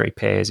 2 or 3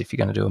 pairs if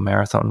you're going to do a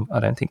marathon, I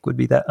don't think would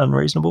be that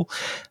unreasonable,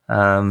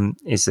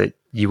 is that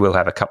you will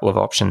have a couple of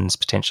options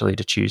potentially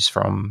to choose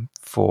from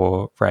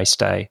for race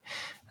day.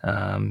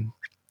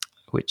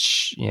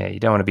 Which, you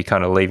don't want to be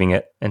kind of leaving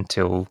it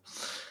until,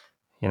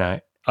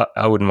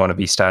 I wouldn't want to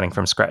be starting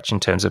from scratch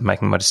in terms of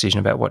making my decision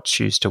about what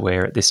shoes to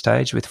wear at this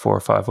stage with 4 or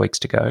 5 weeks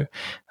to go.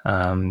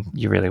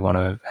 You really want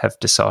to have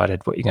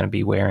decided what you're going to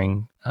be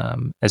wearing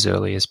as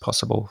early as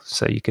possible,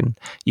 so you can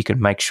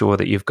make sure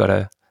that you've got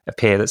a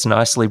pair that's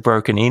nicely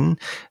broken in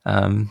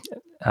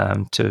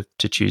to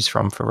choose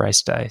from for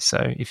race day.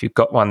 So if you've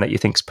got one that you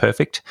think's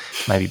perfect,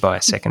 maybe buy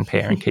a second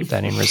pair and keep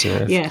that in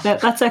reserve. Yeah,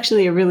 that's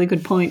actually a really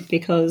good point,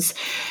 because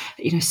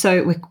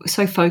so we're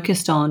so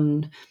focused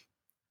on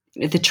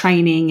the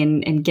training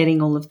and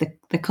getting all of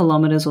the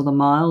kilometres or the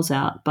miles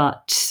out,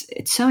 but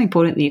it's so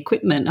important, the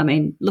equipment. I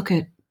mean, look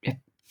at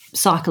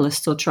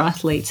cyclists or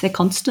triathletes, they're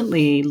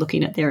constantly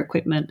looking at their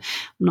equipment.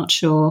 I'm not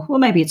sure, well,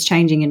 maybe it's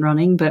changing in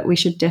running, but we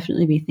should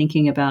definitely be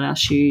thinking about our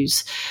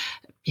shoes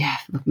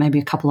maybe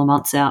a couple of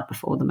months out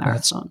before the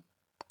marathon.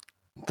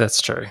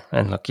 That's true.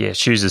 And look,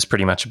 shoes is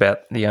pretty much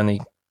about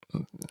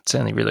it's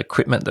only real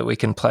equipment that we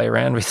can play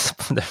around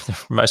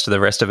with. Most of the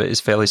rest of it is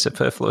fairly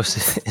superfluous,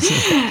 isn't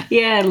it?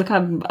 Yeah, look,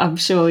 I'm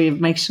sure you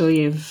make sure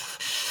you've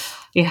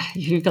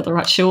got the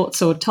right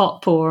shorts or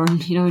top, or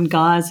and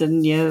guys,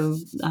 and your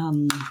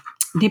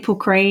nipple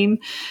cream.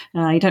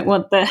 You don't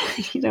want the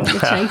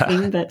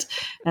chafing, but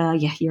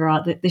you're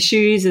right. The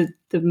shoes are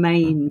the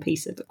main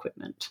piece of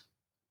equipment.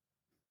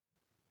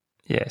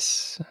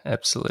 Yes,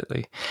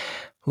 absolutely.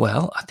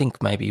 Well, I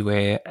think maybe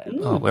we're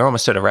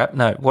almost at a wrap.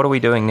 No, what are we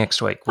doing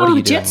next week? What are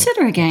you doing? Jet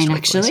setter again,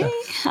 actually.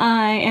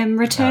 I am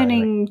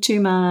returning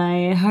to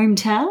my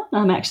hometown.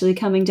 I'm actually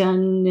coming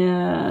down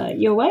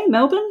your way,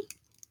 Melbourne.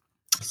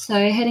 So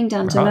heading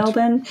down to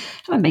Melbourne. I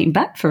haven't been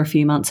back for a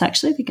few months,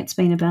 actually. I think it's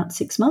been about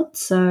 6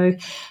 months. So a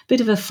bit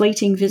of a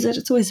fleeting visit.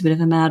 It's always a bit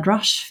of a mad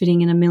rush,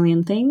 fitting in a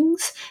million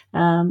things.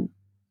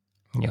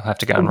 You'll have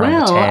to go and run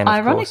the tan, of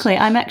ironically,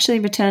 course. I'm actually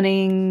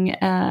returning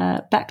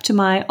back to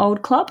my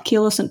old club,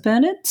 Keilor St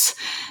Bernard's,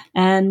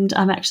 and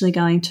I'm actually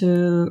going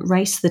to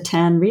race the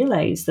tan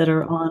relays that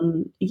are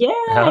on.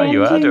 Yeah,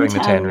 you are doing the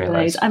tan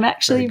relays. I'm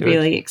actually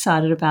really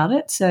excited about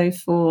it. So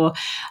for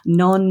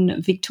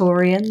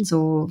non-Victorians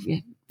or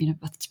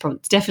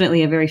it's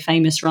definitely a very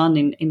famous run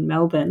in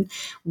Melbourne.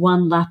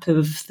 One lap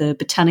of the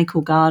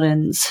Botanical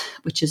Gardens,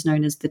 which is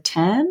known as the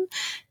Tan,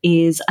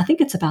 I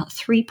think it's about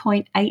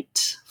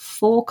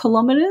 3.84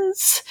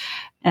 kilometres,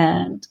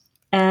 and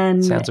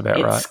sounds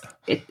about right.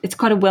 It's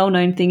quite a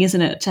well-known thing,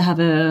 isn't it, to have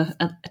a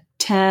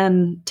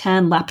tan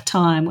lap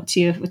time? What's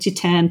your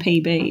tan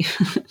PB?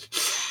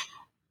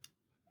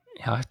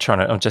 Yeah,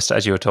 I'm just,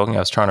 as you were talking, I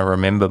was trying to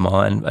remember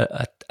mine.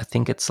 I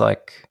think it's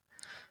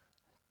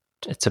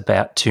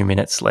about 2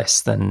 minutes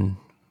less than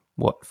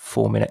what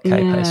 4 minute K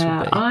pace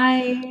would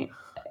be.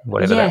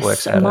 Whatever that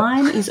works out.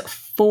 Mine is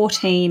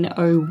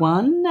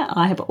 14:01.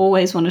 I have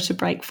always wanted to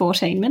break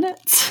 14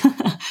 minutes.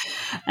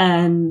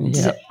 And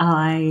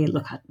I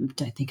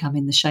don't think I'm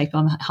in the shape.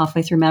 I'm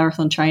halfway through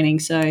marathon training,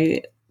 so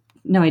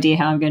no idea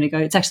how I'm going to go.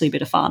 It's actually a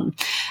bit of fun.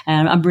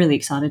 I'm really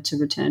excited to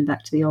return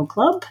back to the old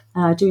club.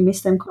 I do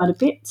miss them quite a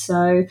bit.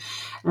 So,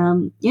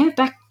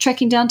 back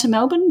trekking down to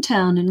Melbourne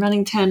town and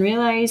running town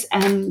relays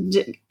and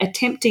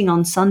attempting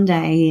on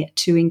Sunday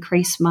to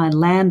increase my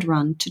land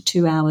run to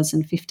 2 hours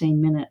and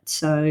 15 minutes.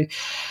 So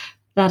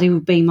that will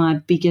be my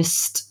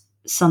biggest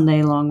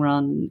Sunday long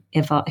run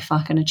ever if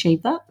I can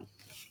achieve that.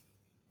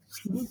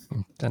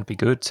 That'd be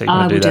good. So you're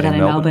going to do that in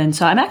Melbourne.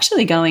 So I'm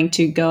actually going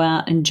to go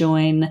out and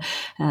join,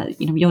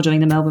 you're doing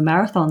the Melbourne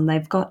Marathon.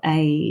 They've got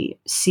a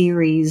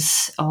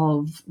series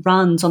of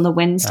runs on the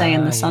Wednesday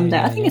and the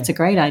Sunday. I think it's a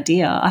great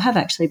idea. I have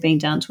actually been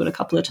down to it a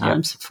couple of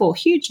times for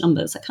huge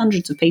numbers, like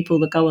hundreds of people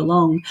that go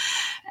along.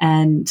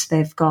 And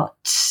they've got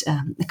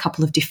a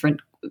couple of different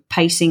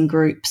pacing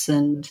groups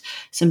and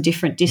some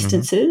different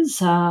distances.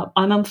 Mm-hmm.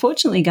 I'm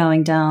unfortunately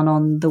going down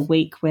on the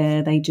week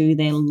where they do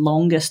their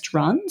longest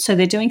run. So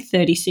they're doing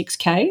 36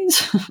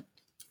 Ks.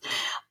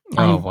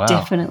 I'm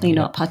definitely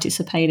not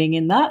participating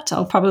in that.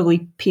 I'll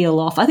probably peel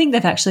off. I think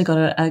they've actually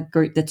got a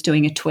group that's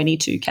doing a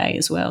 22K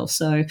as well.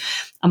 So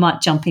I might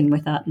jump in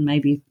with that and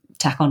maybe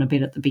tack on a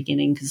bit at the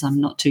beginning because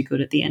I'm not too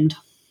good at the end.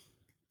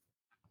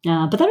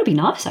 But that'll be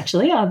nice,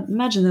 actually. I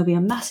imagine there'll be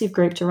a massive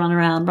group to run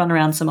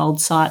around some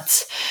old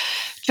sites,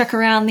 trek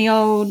around the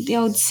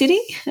old city,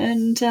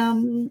 and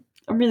I'm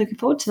really looking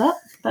forward to that.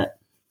 But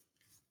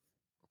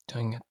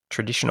doing a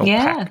traditional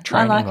pack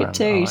training I like it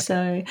too.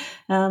 So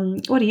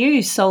what are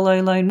you,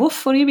 solo lone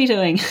wolf? What will you be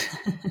doing?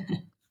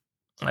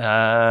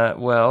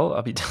 Well,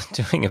 I'll be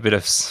doing a bit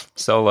of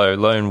solo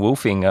lone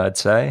wolfing, I'd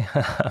say.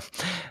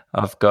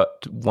 I've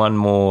got one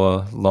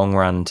more long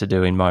run to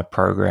do in my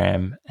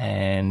program,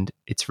 and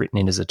it's written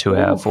in as a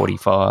 2-hour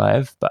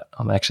 45, but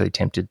I'm actually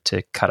tempted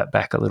to cut it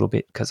back a little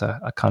bit because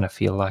I kind of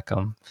feel like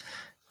I'm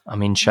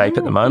in shape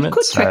at the moment.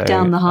 You could trek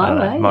down the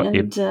highway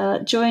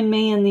and join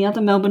me and the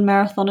other Melbourne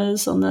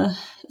marathoners on the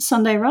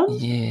Sunday run.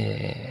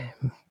 Yeah,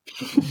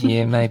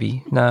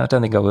 maybe. No, I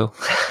don't think I will.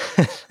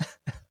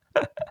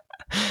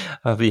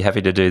 I'll be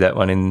happy to do that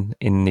one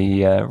in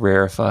the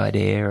rarefied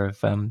air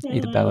of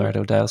either Ballarat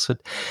or Daylesford.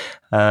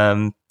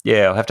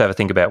 I'll have to have a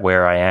think about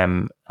where I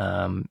am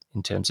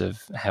in terms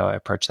of how I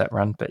approach that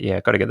run. But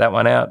I've got to get that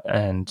one out.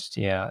 And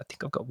I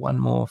think I've got one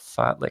more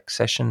fartlek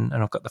session,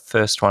 and I've got the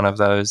first one of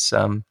those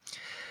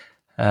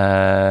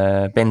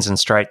bends and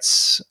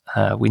straights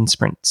wind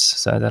sprints.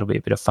 So that'll be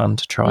a bit of fun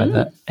to try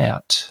that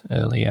out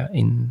earlier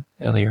in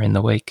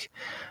the week.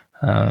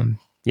 But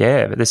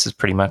this is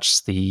pretty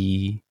much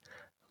the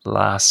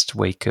last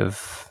week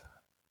of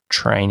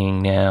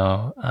training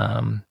now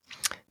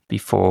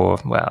before,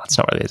 it's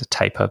not really a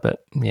taper,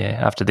 but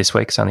after this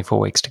week it's only 4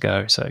 weeks to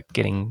go, so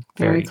getting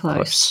very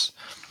close.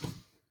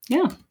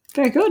 Yeah,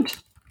 very good.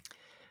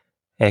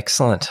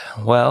 Excellent.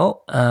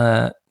 Well,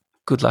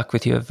 good luck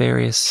with your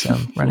various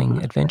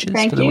running adventures.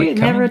 Thank for the you. week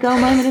Never a dull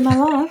moment in my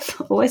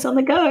life. Always on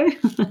the go.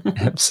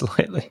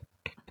 Absolutely.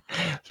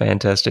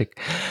 Fantastic.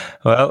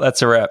 Well,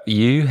 that's a wrap.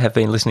 You have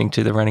been listening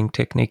to the Running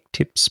Technique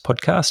Tips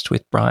podcast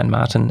with Brian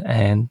Martin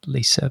and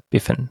Lisa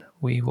Biffin.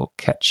 We will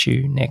catch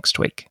you next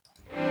week.